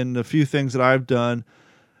 and a few things that I've done.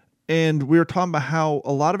 And we were talking about how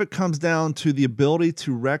a lot of it comes down to the ability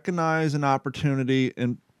to recognize an opportunity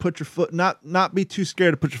and put your foot, not be too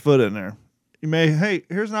scared to put your foot in there. You may, hey,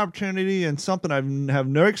 here's an opportunity and something I have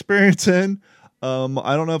no experience in.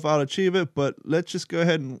 I don't know if I'll achieve it, but let's just go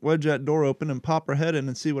ahead and wedge that door open and pop our head in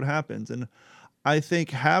and see what happens. And I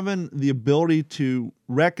think having the ability to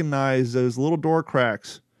recognize those little door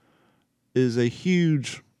cracks is a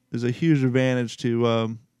huge advantage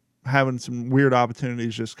to having some weird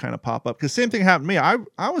opportunities just kind of pop up. Because same thing happened to me.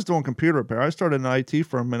 I was doing computer repair. I started an IT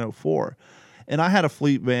firm in 2004, and I had a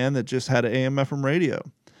fleet van that just had an AM/FM radio.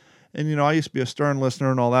 And, I used to be a Stern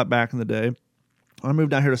listener and all that back in the day. I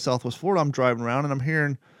moved down here to Southwest Florida. I'm driving around, and I'm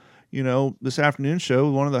hearing, this afternoon show,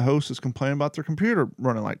 one of the hosts is complaining about their computer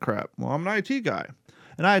running like crap. Well, I'm an IT guy.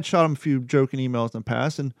 And I had shot him a few joking emails in the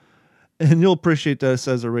past, and you'll appreciate this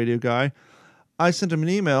as a radio guy. I sent him an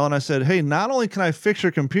email, and I said, hey, not only can I fix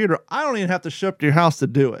your computer, I don't even have to show up to your house to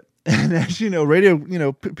do it. And as you know, radio,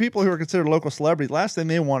 people who are considered local celebrities, last thing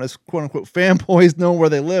they want is quote unquote fanboys knowing where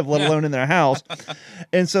they live, let alone in their house.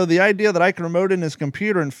 And so the idea that I can remote in his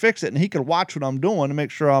computer and fix it, and he could watch what I'm doing to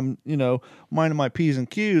make sure I'm, minding my P's and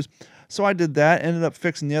Q's. So I did that, ended up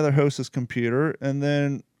fixing the other host's computer. And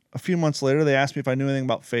then a few months later, they asked me if I knew anything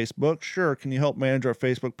about Facebook. Sure. Can you help manage our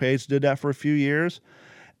Facebook page? Did that for a few years.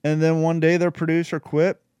 And then one day their producer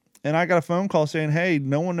quit, and I got a phone call saying, hey,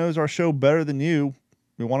 no one knows our show better than you.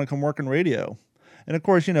 We want to come work in radio. And of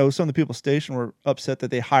course, some of the people at the station were upset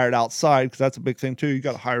that they hired outside, because that's a big thing too. You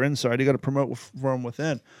got to hire inside. You got to promote from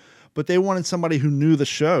within. But they wanted somebody who knew the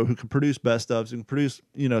show, who could produce best ofs, who can produce,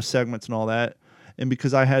 segments and all that. And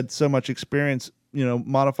because I had so much experience,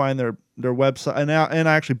 modifying their website, and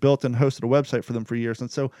I actually built and hosted a website for them for years.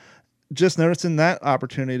 And so just noticing that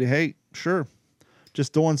opportunity, hey, sure,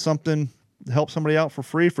 just doing something to help somebody out for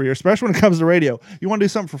free, especially when it comes to radio. You want to do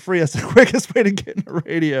something for free, that's the quickest way to get into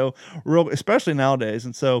radio, especially nowadays.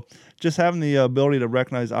 And so just having the ability to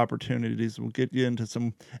recognize opportunities will get you into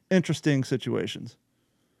some interesting situations.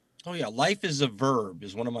 Oh yeah, life is a verb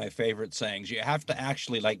is one of my favorite sayings. You have to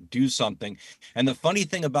actually do something. And the funny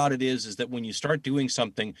thing about it is that when you start doing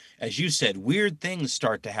something, as you said, weird things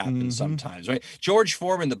start to happen sometimes, right? George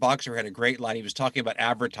Foreman, the boxer, had a great line. He was talking about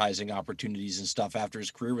advertising opportunities and stuff after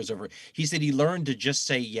his career was over. He said he learned to just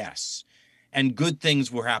say yes. And good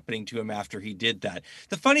things were happening to him after he did that.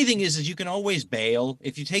 The funny thing is you can always bail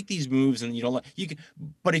if you take these moves, and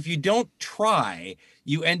but if you don't try,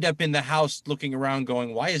 you end up in the house looking around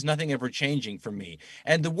going, why is nothing ever changing for me?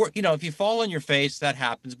 And if you fall on your face, that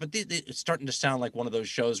happens. But it's starting to sound like one of those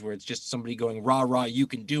shows where it's just somebody going, rah, rah, you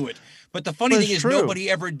can do it. But the funny thing is nobody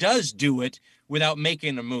ever does do it without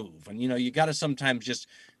making a move. And, you got to sometimes just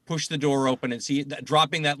push the door open and see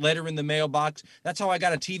dropping that letter in the mailbox. That's how I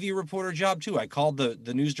got a TV reporter job too. I called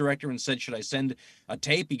the news director and said, should I send a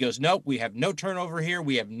tape? He goes, nope, we have no turnover here.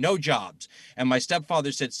 We have no jobs. And my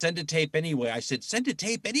stepfather said, send a tape anyway. I said, send a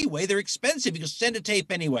tape anyway? They're expensive. He goes, send a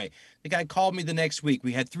tape anyway. The guy called me the next week.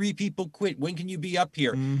 We had 3 people quit. When can you be up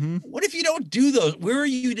here? What if you don't do those? Where are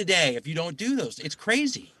you today if you don't do those? It's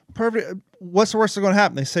crazy. Perfect. What's the worst that's going to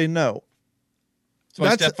happen? They say no. So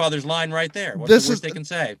my stepfather's line right there. What's the worst they can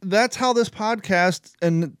say? That's how this podcast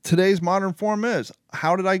and today's modern form is.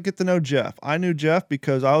 How did I get to know Jeff? I knew Jeff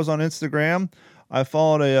because I was on Instagram. I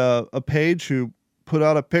followed a page who put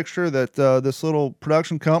out a picture that this little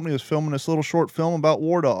production company was filming this little short film about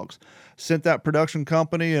war dogs. Sent that production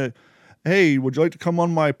company, hey, would you like to come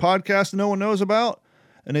on my podcast no one knows about?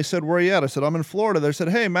 And they said, where are you at? I said, I'm in Florida. They said,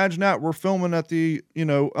 hey, imagine that. We're filming at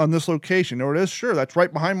on this location. There it is. Sure, that's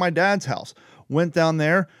right behind my dad's house. Went down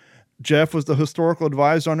there. Jeff was the historical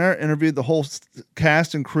advisor on there, interviewed the whole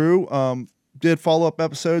cast and crew, did follow-up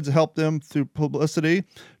episodes to help them through publicity.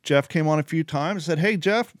 Jeff came on a few times and said, hey,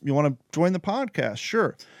 Jeff, you want to join the podcast?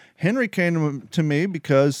 Sure. Henry came to me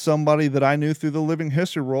because somebody that I knew through the Living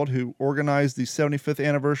History World who organized the 75th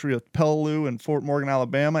anniversary of Peleliu in Fort Morgan,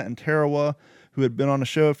 Alabama, and Tarawa, who had been on the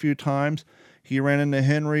show a few times. He ran into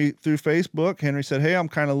Henry through Facebook. Henry said, hey, I'm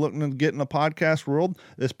kind of looking to get in the podcast world.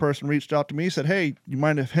 This person reached out to me, said, hey, you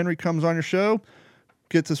mind if Henry comes on your show,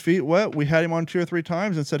 gets his feet wet? We had him on 2 or 3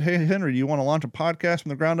 times and said, hey, Henry, do you want to launch a podcast from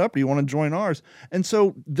the ground up, or do you want to join ours? And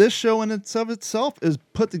so this show in itself is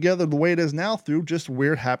put together the way it is now through just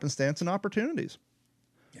weird happenstance and opportunities.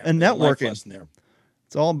 Yeah, and networking. There.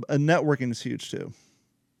 It's all networking is huge too.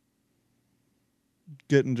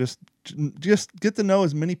 Just get to know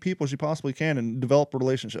as many people as you possibly can and develop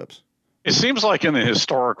relationships. It seems like in the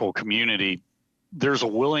historical community, there's a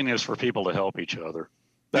willingness for people to help each other.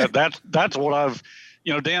 That's what I've,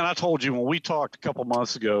 Dan, I told you when we talked a couple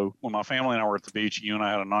months ago, when my family and I were at the beach, you and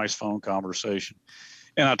I had a nice phone conversation.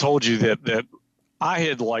 And I told you that I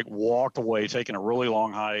had walked away, taking a really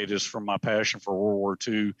long hiatus from my passion for World War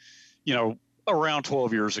II, around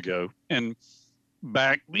 12 years ago. And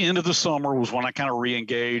back into the summer was when I kind of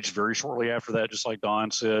re-engaged. Very shortly after that, just like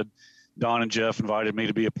Don said, Don and Jeff invited me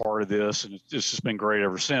to be a part of this, and it's just been great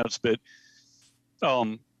ever since. But,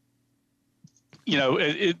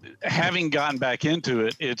 having gotten back into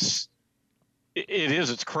it, it's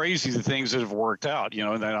crazy the things that have worked out,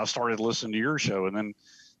 and then I started listening to your show and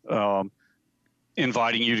then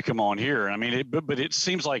inviting you to come on here. I mean, but it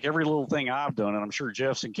seems like every little thing I've done, and I'm sure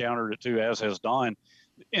Jeff's encountered it too, as has Don,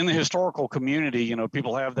 in the historical community,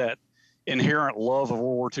 people have that inherent love of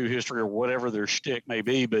World War II history or whatever their shtick may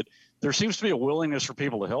be, but there seems to be a willingness for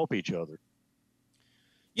people to help each other.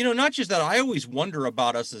 You know, not just that, I always wonder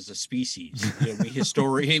about us as a species. You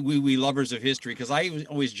know, we lovers of history, because I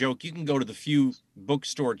always joke, you can go to the few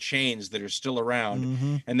bookstore chains that are still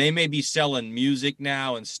around, and they may be selling music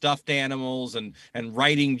now and stuffed animals and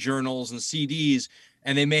writing journals and CDs,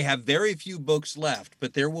 and they may have very few books left,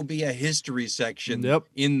 but there will be a history section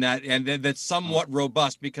in that, and that's somewhat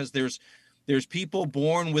robust, because there's people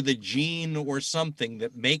born with a gene or something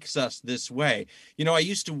that makes us this way. You know, I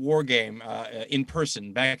used to war game in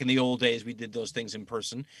person back in the old days. We did those things in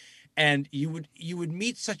person, and you would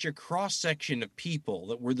meet such a cross section of people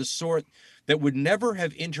that were the sort that would never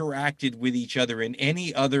have interacted with each other in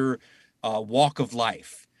any other walk of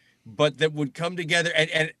life, but that would come together.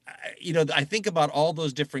 And you know, I think about all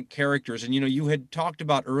those different characters, and you know, you had talked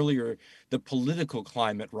about earlier the political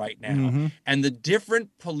climate right now, and the different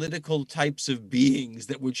political types of beings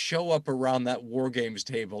that would show up around that war games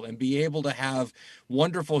table and be able to have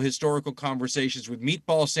wonderful historical conversations with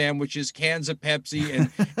meatball sandwiches, cans of Pepsi,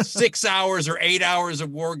 and 6 hours or 8 hours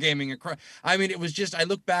of wargaming. I mean, it was just, I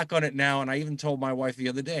look back on it now, and I even told my wife the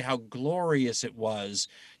other day how glorious it was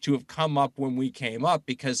to have come up when we came up,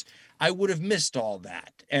 because I would have missed all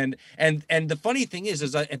that. And the funny thing is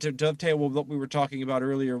to dovetail with what we were talking about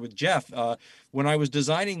earlier with Jeff, when I was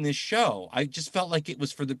designing this show, I just felt like it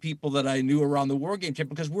was for the people that I knew around the war game table,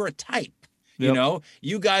 because we're a type. You know,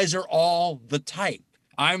 you guys are all the type.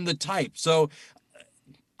 I'm the type. So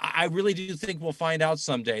I really do think we'll find out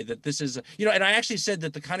someday that this is, you know, and I actually said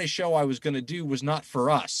that the kind of show I was going to do was not for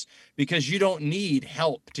us, because you don't need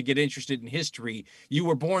help to get interested in history. You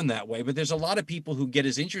were born that way. But there's a lot of people who get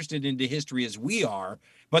as interested into history as we are,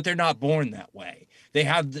 but they're not born that way. They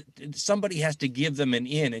have, somebody has to give them an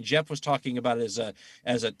in. And Jeff was talking about it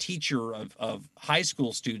as a teacher of high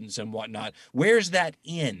school students and whatnot. Where's that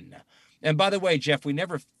in? And by the way, Jeff, we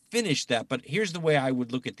never finished that, but here's the way I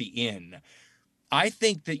would look at the in. I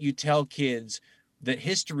think that you tell kids that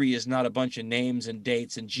history is not a bunch of names and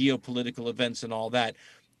dates and geopolitical events and all that.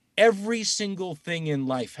 Every single thing in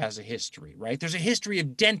life has a history, right? There's a history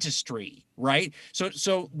of dentistry, right?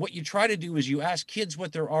 So what you try to do is you ask kids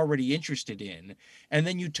what they're already interested in, and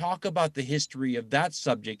then you talk about the history of that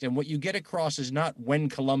subject. And what you get across is not when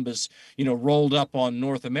Columbus, you know, rolled up on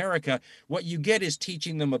North America. What you get is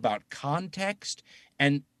teaching them about context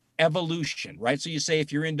and evolution, right? So you say,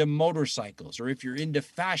 if you're into motorcycles or if you're into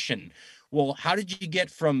fashion, well, how did you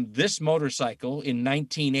get from this motorcycle in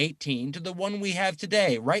 1918 to the one we have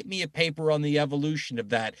today? Write me a paper on the evolution of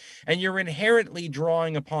that. And you're inherently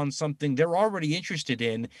drawing upon something they're already interested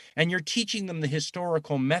in, and you're teaching them the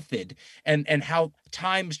historical method and how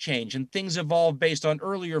times change and things evolve based on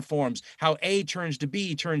earlier forms, how A turns to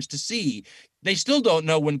B turns to C. They still don't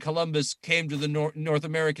know when Columbus came to the North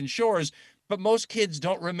American shores, but most kids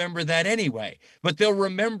don't remember that anyway. But they'll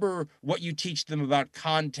remember what you teach them about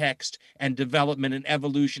context and development and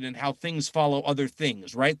evolution and how things follow other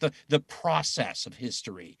things, right? The process of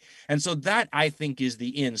history. And so that, I think, is the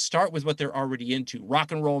in. Start with what they're already into,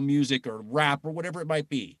 rock and roll music or rap or whatever it might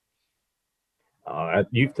be.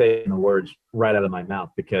 You've taken the words right out of my mouth,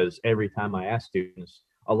 because every time I ask students,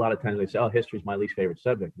 a lot of times they say, oh, history is my least favorite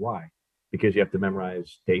subject. Why? Because you have to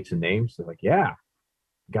memorize dates and names. They're like, yeah.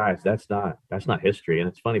 Guys, that's not history. And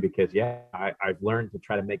it's funny because I've learned to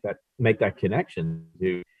try to make that connection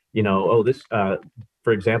to, you know, oh, this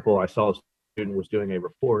for example, I saw a student was doing a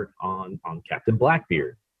report on Captain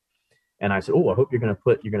Blackbeard, and I said, oh, I hope you're gonna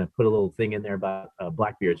put a little thing in there about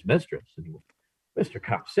Blackbeard's mistress. And he went, Mr.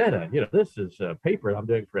 Copsetta, you know, this is a paper I'm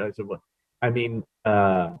doing for. I said, well, I mean,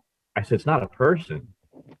 I said, it's not a person.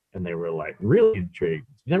 And they were like really intrigued.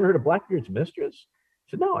 You never heard of Blackbeard's mistress?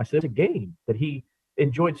 I said, no. I said, it's a game that he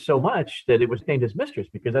enjoyed so much that it was named his mistress,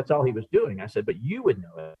 because that's all he was doing. I said, but you would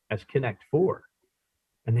know it as Connect Four.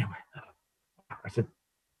 And they went, oh. I said,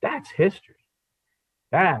 that's history.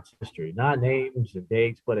 That's history, not names and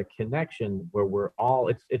dates, but a connection where we're all,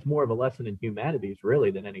 it's more of a lesson in humanities really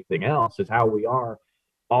than anything else, is how we are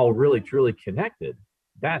all really truly connected.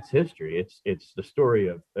 That's history. It's the story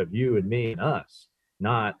of you and me and us,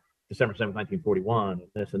 not December 7th, 1941,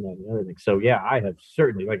 this and that and the other thing. So yeah, I have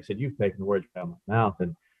certainly, like I said, you've taken the words out of my mouth,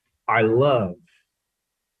 and I love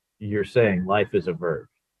you're saying life is a verb.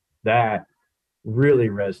 That really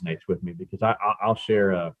resonates with me, because I'll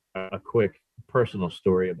share a quick personal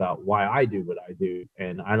story about why I do what I do,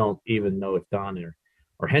 and I don't even know if Don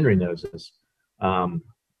or Henry knows this.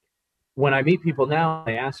 When I meet people now,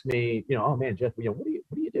 they ask me, you know, oh man, Jeff, you know, what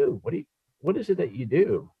do you do? What is it that you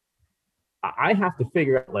do? I have to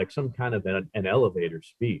figure out like some kind of an elevator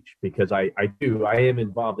speech, because I am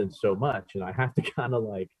involved in so much, and I have to kind of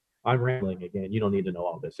like I'm rambling again. You don't need to know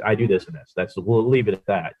all this. I do this and this. We'll leave it at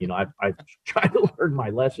that. I've tried to learn my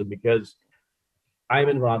lesson because I'm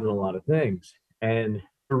involved in a lot of things. And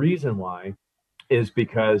the reason why is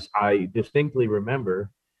because I distinctly remember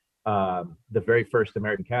the very first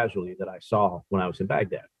American casualty that I saw when I was in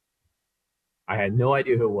Baghdad. I had no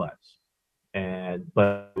idea who it was,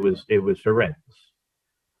 but it was horrendous.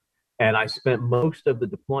 And I spent most of the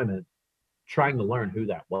deployment trying to learn who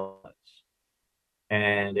that was.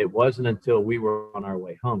 And it wasn't until we were on our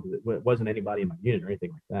way home, it wasn't anybody in my unit or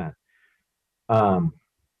anything like that.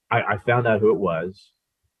 I found out who it was,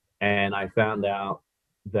 and I found out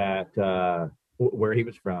that where he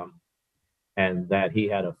was from, and that he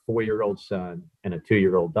had a 4-year-old son and a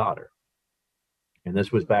 2-year-old daughter. And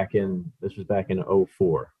this was back in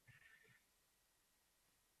 04.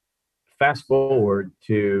 Fast forward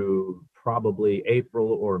to probably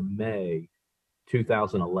April or May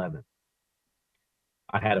 2011.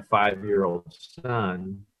 I had a 5-year-old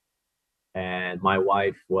son, and my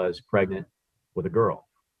wife was pregnant with a girl.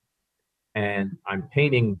 And I'm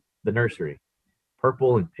painting the nursery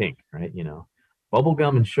purple and pink, right?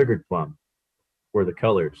 Bubblegum and sugared plum were the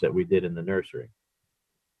colors that we did in the nursery.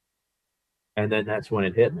 And then that's when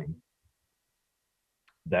it hit me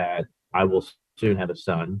that I will soon have a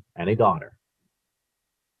son and a daughter,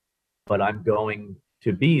 but I'm going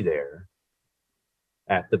to be there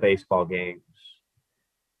at the baseball games,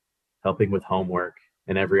 helping with homework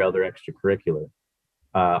and every other extracurricular.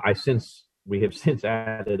 We have since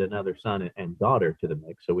added another son and daughter to the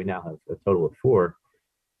mix, so we now have a total of 4.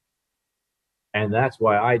 And that's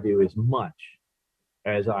why I do as much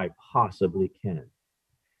as I possibly can,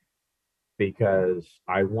 because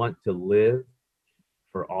I want to live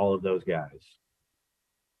for all of those guys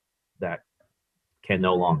that can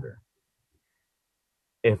no longer.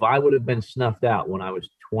 If I would have been snuffed out when I was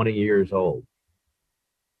 20 years old,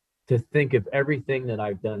 to think of everything that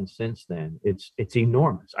I've done since then, it's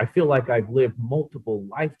enormous. I feel like I've lived multiple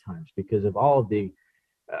lifetimes because of all the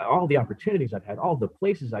opportunities I've had, all the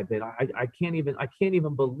places I've been. I can't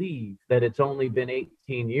even believe that it's only been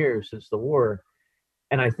 18 years since the war.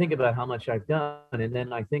 And I think about how much I've done, and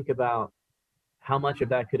then I think about how much of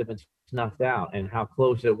that could have been snuffed out and how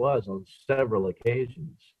close it was on several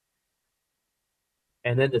occasions.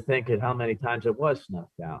 And then to think of how many times it was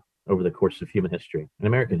snuffed out over the course of human history and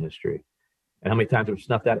American history, and how many times it was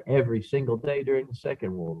snuffed out every single day during the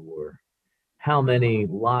Second World War. How many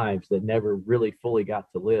lives that never really fully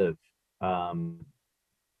got to live.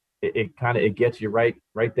 It gets you right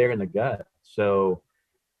there in the gut. So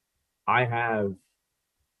I have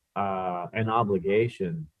an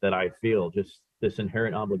obligation that I feel, just this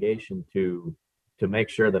inherent obligation to make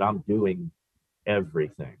sure that I'm doing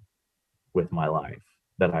everything with my life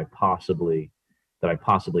that I possibly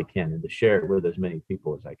can, and to share it with as many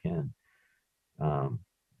people as I can.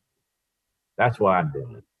 That's why I'm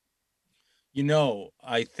doing it.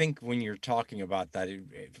 I think when you're talking about that,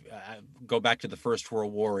 go back to the First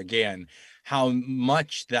World War again, how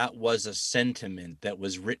much that was a sentiment that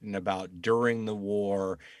was written about during the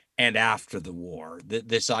war and after the war,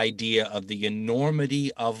 this idea of the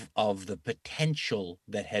enormity of the potential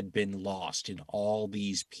that had been lost in all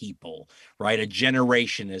these people, right? A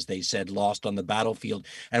generation, as they said, lost on the battlefield,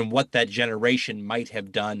 and what that generation might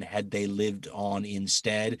have done had they lived on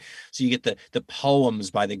instead. So you get the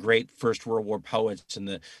poems by the great First World War poets,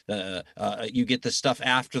 and you get the stuff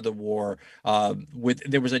after the war.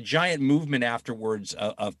 There was a giant movement afterwards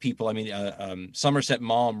of people. I mean, Somerset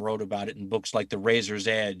Maugham wrote about it in books like The Razor's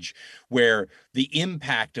Edge, where the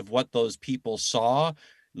impact of what those people saw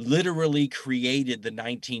literally created the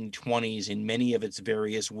 1920s in many of its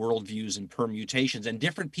various worldviews and permutations, and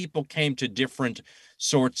different people came to different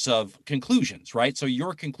sorts of conclusions, right? So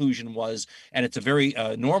your conclusion was, and it's a very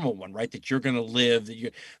normal one, right, that you're going to live,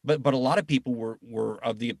 but a lot of people were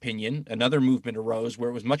of the opinion, another movement arose where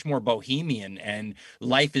it was much more bohemian, and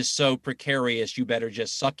life is so precarious, you better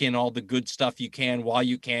just suck in all the good stuff you can while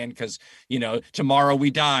you can, because tomorrow we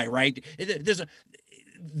die, right?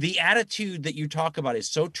 The attitude that you talk about is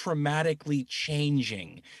so traumatically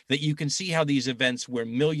changing that you can see how these events where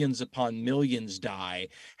millions upon millions die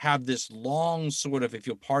have this long sort of, if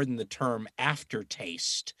you'll pardon the term,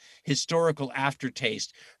 aftertaste, historical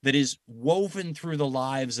aftertaste that is woven through the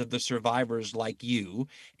lives of the survivors like you,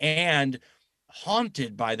 and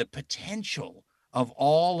haunted by the potential of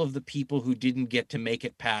all of the people who didn't get to make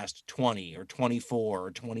it past 20 or 24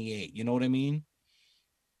 or 28. You know what I mean?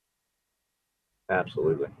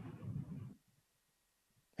 Absolutely.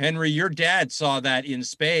 Henry, your dad saw that in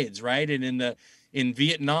spades, right? And in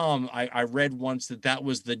Vietnam, I read once that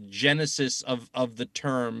was the genesis of the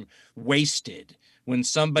term wasted, when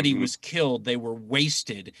somebody was killed, they were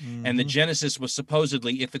wasted. And the genesis was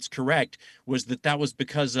supposedly, if it's correct, was that was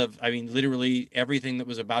because of, I mean, literally everything that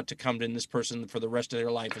was about to come to this person for the rest of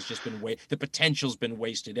their life has just been the potential's been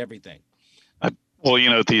wasted, everything. Well,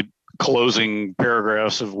 the closing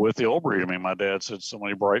paragraphs of With the Old Breed, I mean, my dad said so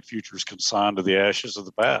many bright futures consigned to the ashes of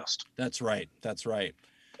the past. That's right.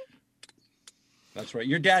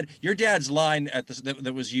 Your dad's line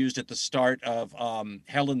that was used at the start of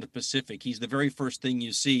Hell in the Pacific. He's the very first thing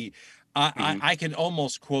you see. I can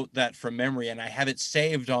almost quote that from memory, and I have it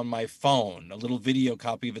saved on my phone, a little video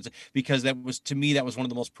copy of it, because that was one of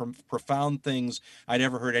the most profound things I'd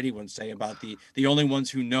ever heard anyone say about the only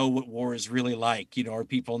ones who know what war is really like, are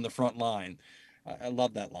people in the front line. I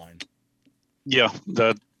love that line. Yeah,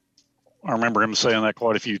 I remember him saying that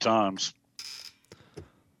quite a few times.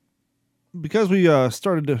 Because we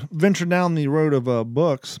started to venture down the road of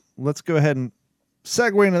books, let's go ahead and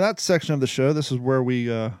segue into that section of the show. This is where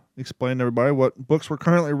we explain to everybody what books we're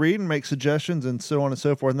currently reading, make suggestions, and so on and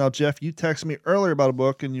so forth. Now, Jeff, you texted me earlier about a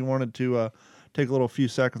book, and you wanted to take a few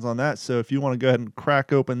seconds on that. So if you want to go ahead and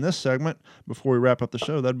crack open this segment before we wrap up the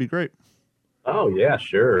show, that'd be great. Oh, yeah,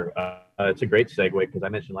 sure. It's a great segue because I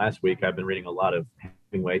mentioned last week I've been reading a lot of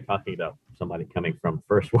Hemingway, talking about somebody coming from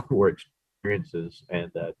First World War experiences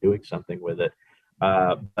and doing something with it.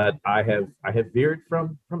 But I have veered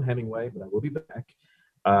from Hemingway, but I will be back.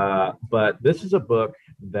 But this is a book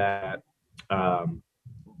that I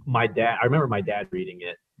remember my dad reading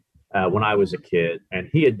it when I was a kid, and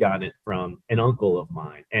he had gotten it from an uncle of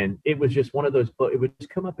mine. And it was just one of those books, it would just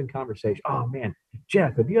come up in conversation. Oh man,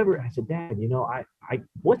 Jeff, have you ever, I said, Dad, I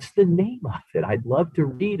what's the name of it? I'd love to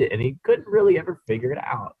read it. And he couldn't really ever figure it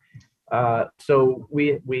out. So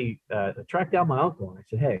we tracked down my uncle, and I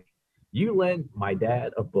said, hey, you lend my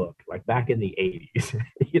dad a book like back in the 80s.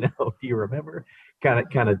 Do you remember kind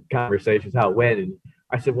of conversations, how it went? And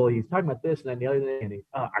I said, well, he's talking about this and then the other thing. And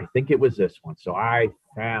I think it was this one. So I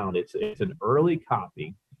found it's an early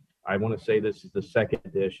copy. I want to say this is the second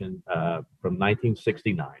edition from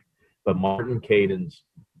 1969, but Martin Caden's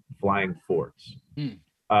Flying Forts.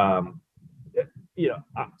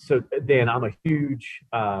 So Dan, I'm a huge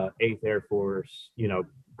 8th Air Force,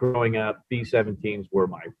 growing up, B-17s were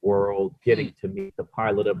my world, getting to meet the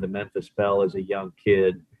pilot of the Memphis Belle as a young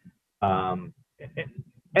kid. And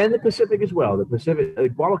the Pacific as well. The Pacific,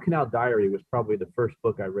 Guadalcanal Diary was probably the first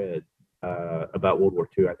book I read about World War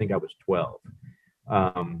II. I think I was 12.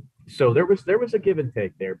 So there was a give and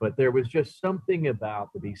take there, but there was just something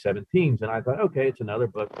about the B-17s. And I thought, okay, it's another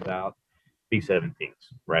book about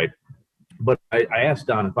B-17s, right? But I asked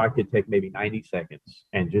Don if I could take maybe 90 seconds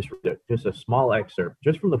and just a small excerpt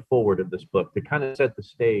just from the forward of this book to kind of set the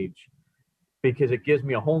stage, because it gives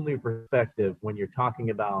me a whole new perspective when you're talking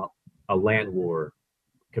about a land war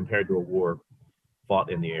compared to a war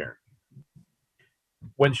fought in the air.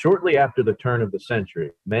 When shortly after the turn of the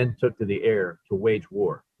century, men took to the air to wage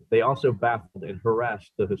war, they also baffled and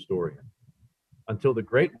harassed the historian. Until the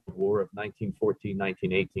Great War of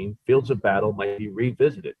 1914-1918, fields of battle might be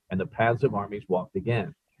revisited and the paths of armies walked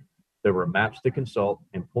again. There were maps to consult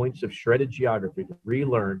and points of shredded geography to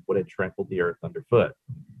relearn what had trampled the earth underfoot.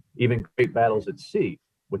 Even great battles at sea,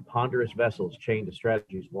 with ponderous vessels chained to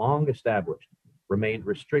strategies long established, remained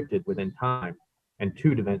restricted within time and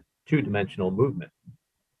two-dimensional movement.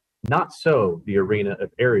 Not so the arena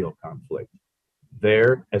of aerial conflict.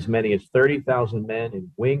 There, as many as 30,000 men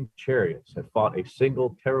in winged chariots had fought a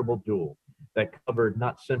single terrible duel that covered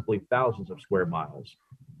not simply thousands of square miles,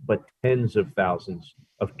 but tens of thousands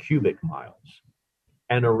of cubic miles.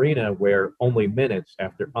 An arena where only minutes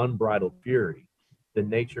after unbridled fury, the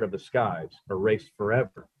nature of the skies erased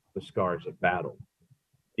forever the scars of battle.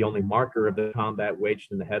 The only marker of the combat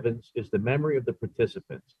waged in the heavens is the memory of the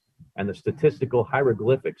participants and the statistical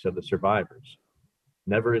hieroglyphics of the survivors.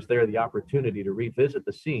 Never is there the opportunity to revisit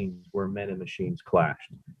the scenes where men and machines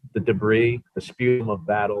clashed. The debris, the sputum of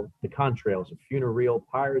battle, the contrails of funereal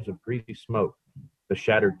pyres of greasy smoke, the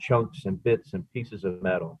shattered chunks and bits and pieces of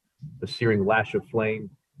metal, the searing lash of flame,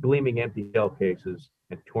 gleaming empty shell cases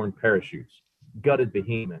and torn parachutes, gutted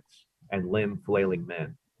behemoths and limb-flailing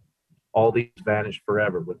men. All these vanish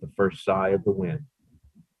forever with the first sigh of the wind.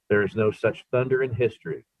 There is no such thunder in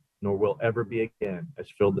history, nor will ever be again, as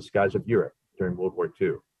filled the skies of Europe during World War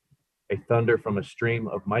II. A thunder from a stream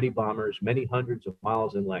of mighty bombers many hundreds of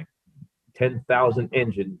miles in length, 10,000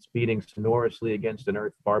 engines beating sonorously against an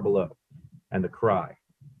earth far below, and the cry,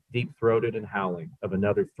 deep-throated and howling, of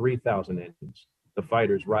another 3,000 engines, the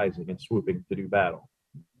fighters rising and swooping to do battle.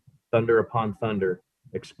 Thunder upon thunder,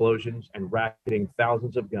 explosions and racketing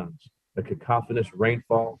thousands of guns, a cacophonous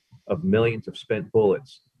rainfall, of millions of spent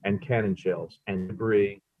bullets and cannon shells and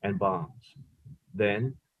debris and bombs.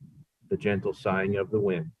 Then the gentle sighing of the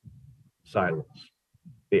wind, silence.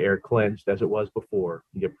 The air cleansed as it was before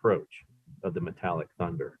the approach of the metallic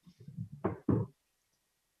thunder.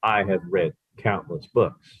 I have read countless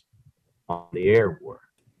books on the air war,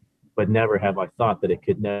 but never have I thought that it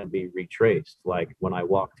could never be retraced, like when I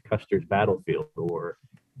walked Custer's battlefield or,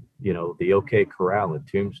 the OK Corral in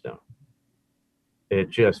Tombstone. It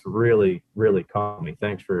just really, really caught me.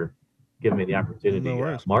 Thanks for giving me the opportunity. No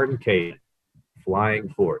worries. Martin Cade, Flying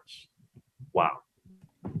Forts. Wow.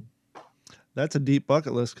 That's a deep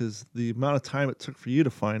bucket list because the amount of time it took for you to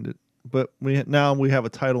find it. But we have a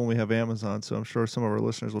title and we have Amazon, so I'm sure some of our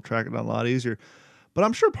listeners will track it down a lot easier. But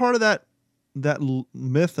I'm sure part of that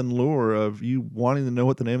myth and lure of you wanting to know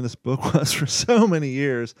what the name of this book was for so many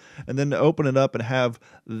years, and then to open it up and have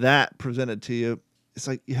that presented to you, it's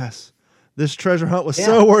like, yes, this treasure hunt was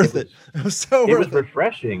so worth it. It was so worth it. It was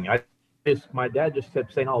refreshing. My dad just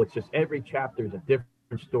kept saying, "Oh, it's just every chapter is a different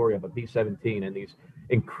story of a B-17 and these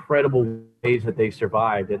incredible ways that they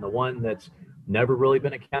survived, and the one that's never really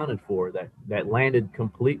been accounted for that landed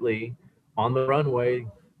completely on the runway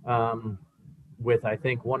with, I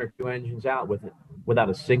think, one or two engines out without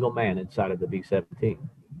a single man inside of the B-17.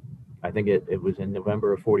 I think it was in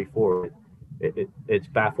November of 44. It's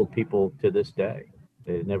baffled people to this day.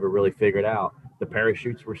 They never really figured out. The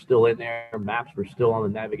parachutes were still in there, maps were still on the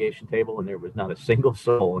navigation table, and there was not a single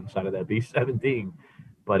soul inside of that B-17.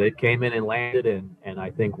 But it came in and landed, and I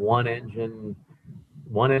think one engine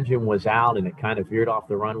was out, and it kind of veered off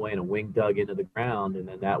the runway, and a wing dug into the ground, and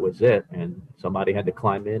then that was it. And somebody had to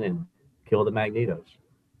climb in and kill the Magnetos.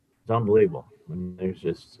 It's unbelievable. I mean, there's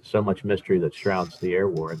just so much mystery that shrouds the air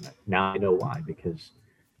war, and now I know why, because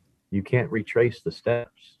you can't retrace the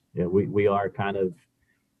steps. We are kind of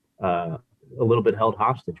a little bit held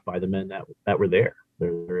hostage by the men that were there.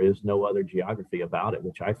 There is no other geography about it,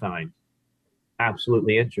 which I find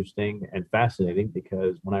absolutely interesting and fascinating,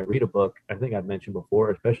 because when I read a book, I think I've mentioned before,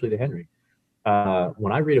 especially to Henry,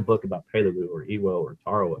 when I read a book about Peleliu or Iwo or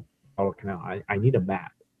Tarawa, Canal, I need a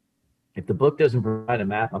map. If the book doesn't provide a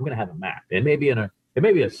map, I'm going to have a map. It may be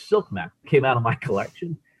a silk map that came out of my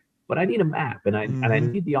collection, but I need a map, and I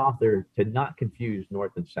need the author to not confuse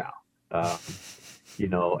north and south.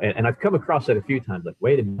 And I've come across that a few times. Like,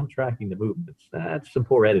 wait a minute, I'm tracking the movements. That's some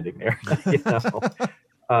poor editing there.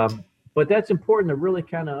 But that's important to really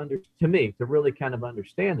kind of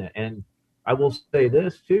understand that. And I will say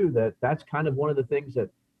this too, that's kind of one of the things that I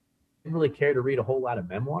didn't really care to read a whole lot of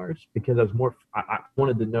memoirs, because I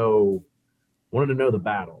wanted to know the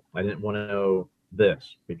battle. I didn't want to know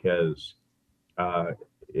this, because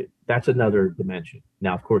that's another dimension.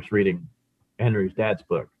 Now, of course, reading Henry's dad's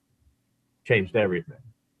book changed everything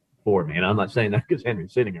for me. And I'm not saying that because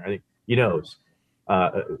Henry's sitting here. I think he knows.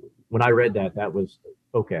 When I read that was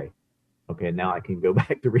okay, now I can go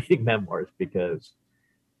back to reading memoirs, because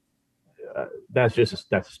that's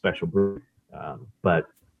a special breed.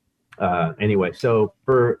 Anyway, so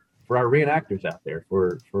for our reenactors out there,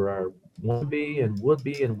 for our wannabe and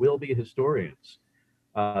would-be and will-be historians,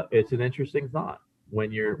 it's an interesting thought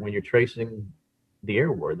when you're tracing the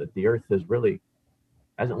air war, that the Earth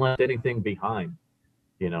hasn't left anything behind,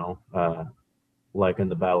 like in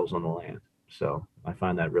the battles on the land. So I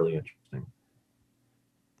find that really interesting.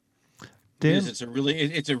 Dan? It's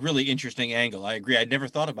a really interesting angle. I agree. I'd never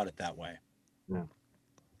thought about it that way. Yeah,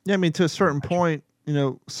 I mean, to a certain point,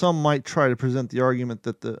 some might try to present the argument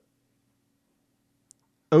that the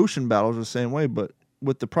ocean battles are the same way, but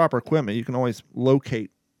with the proper equipment, you can always locate,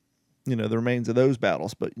 the remains of those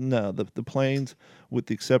battles. But no, the planes, with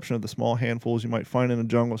the exception of the small handfuls you might find in a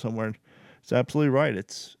jungle somewhere, it's absolutely right.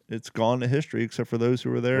 It's gone to history, except for those who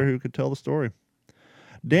were there who could tell the story.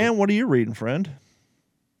 Dan, what are you reading, friend?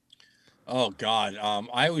 Oh God,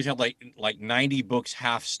 I always have like 90 books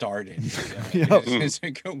half started. It's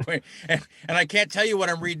a good way. And I can't tell you what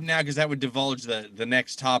I'm reading now, because that would divulge the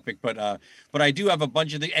next topic. But I do have a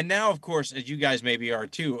bunch of things. And now, of course, as you guys maybe are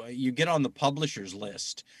too, you get on the publishers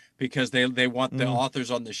list, because they want the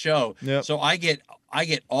authors on the show. Yep. So I get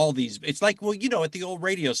all these. It's like, at the old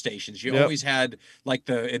radio stations, you always had like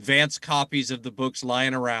the advanced copies of the books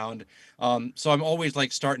lying around. So I'm always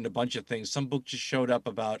like starting a bunch of things. Some book just showed up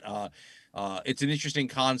about it's an interesting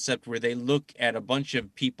concept where they look at a bunch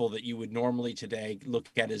of people that you would normally today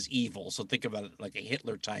look at as evil. So think about it like a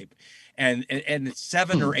Hitler type, and it's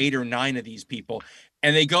 7 or 8 or 9 of these people.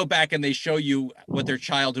 And they go back and they show you what their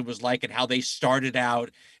childhood was like and how they started out.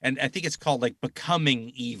 And I think it's called like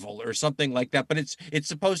Becoming Evil or something like that. But it's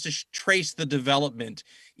supposed to trace the development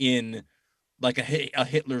in like a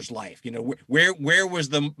Hitler's life? You know, where was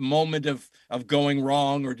the moment of going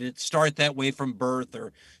wrong, or did it start that way from birth?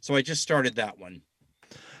 Or so I just started that one.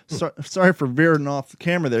 Sorry for veering off the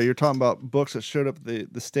camera there. You're talking about books that showed up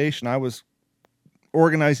at the station. I was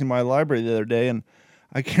organizing my library the other day, and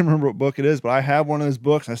I can't remember what book it is, but I have one of those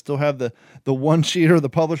books. I still have the one sheet or the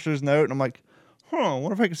publisher's note, and I'm like, I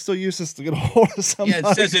wonder if I could still use this to get a hold of somebody.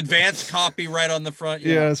 Yeah, it says advanced copy right on the front.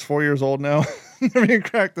 Yeah, it's 4 years old now. Never even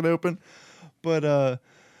cracked it open. But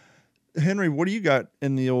Henry, what do you got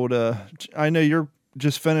in the old? I know you're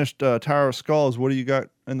just finished Tower of Skulls. What do you got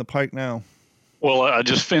in the pike now? Well, I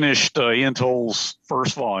just finished Ian Toll's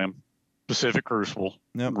first volume, Pacific Crucible.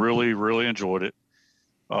 Yep. Really, really enjoyed it.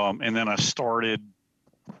 And then I started.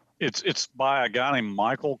 It's by a guy named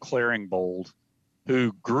Michael Claringbold,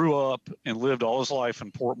 who grew up and lived all his life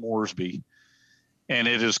in Port Moresby, and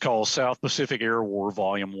it is called South Pacific Air War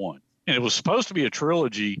Volume 1. And it was supposed to be a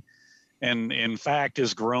trilogy, and in fact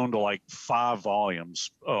has grown to like 5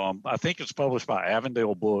 volumes. I think it's published by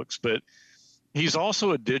Avondale Books, but he's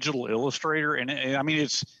also a digital illustrator, and I mean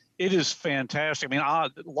it is fantastic. I mean,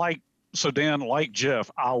 Dan, like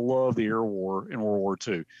Jeff, I love the air war in World War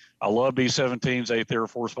II. I love B-17s, 8th Air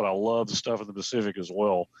Force, but I love the stuff in the Pacific as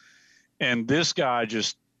well. And this guy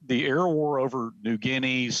the air war over New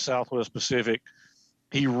Guinea, Southwest Pacific,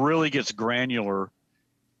 he really gets granular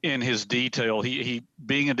in his detail. He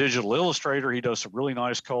being a digital illustrator, he does some really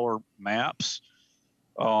nice color maps,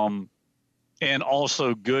 and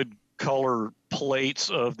also good color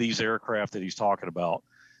plates of these aircraft that he's talking about.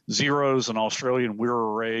 Zeros and Australian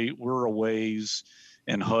Wirraways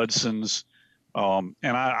and Hudsons. And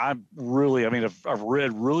I've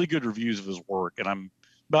read really good reviews of his work, and I'm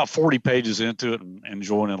about 40 pages into it and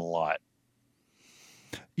enjoying it a lot.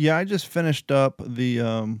 Yeah, I just finished up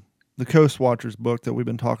the Coast Watchers book that we've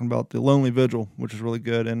been talking about, The Lonely Vigil, which is really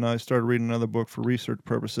good. And I started reading another book for research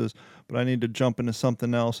purposes, but I need to jump into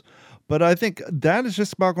something else. But I think that is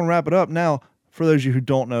just about going to wrap it up. Now, for those of you who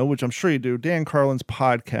don't know, which I'm sure you do, Dan Carlin's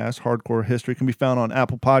podcast, Hardcore History, can be found on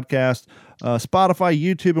Apple Podcasts, Spotify,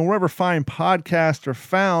 YouTube, and wherever fine podcasts are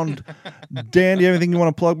found. Dan, do you have anything you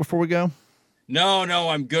want to plug before we go? No,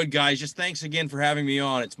 I'm good, guys. Just thanks again for having me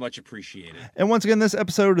on. It's much appreciated. And once again, this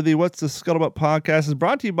episode of the What's the Scuttlebutt podcast is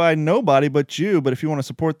brought to you by nobody but you. But if you want to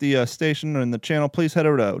support the station and the channel, please head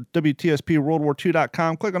over to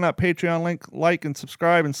WTSPWorldWar2.com. Click on that Patreon link, like and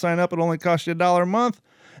subscribe, and sign up. It only costs you $1 a month.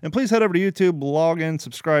 And please head over to YouTube, log in,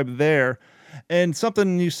 subscribe there. And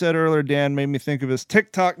something you said earlier, Dan, made me think of this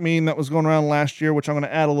TikTok meme that was going around last year, which I'm going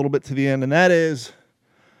to add a little bit to the end. And that is,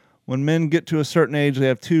 when men get to a certain age, they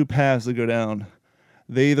have 2 paths to go down.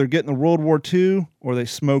 They either get in the World War II or they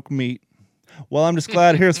smoke meat. Well, I'm just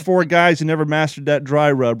glad here's 4 guys who never mastered that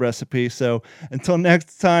dry rub recipe. So until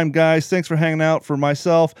next time, guys, thanks for hanging out. For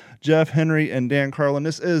myself, Jeff, Henry, and Dan Carlin,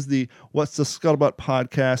 this is the What's the Scuttlebutt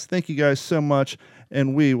podcast. Thank you guys so much,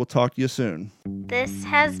 and we will talk to you soon. This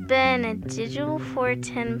has been a Digital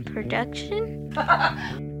 410 production.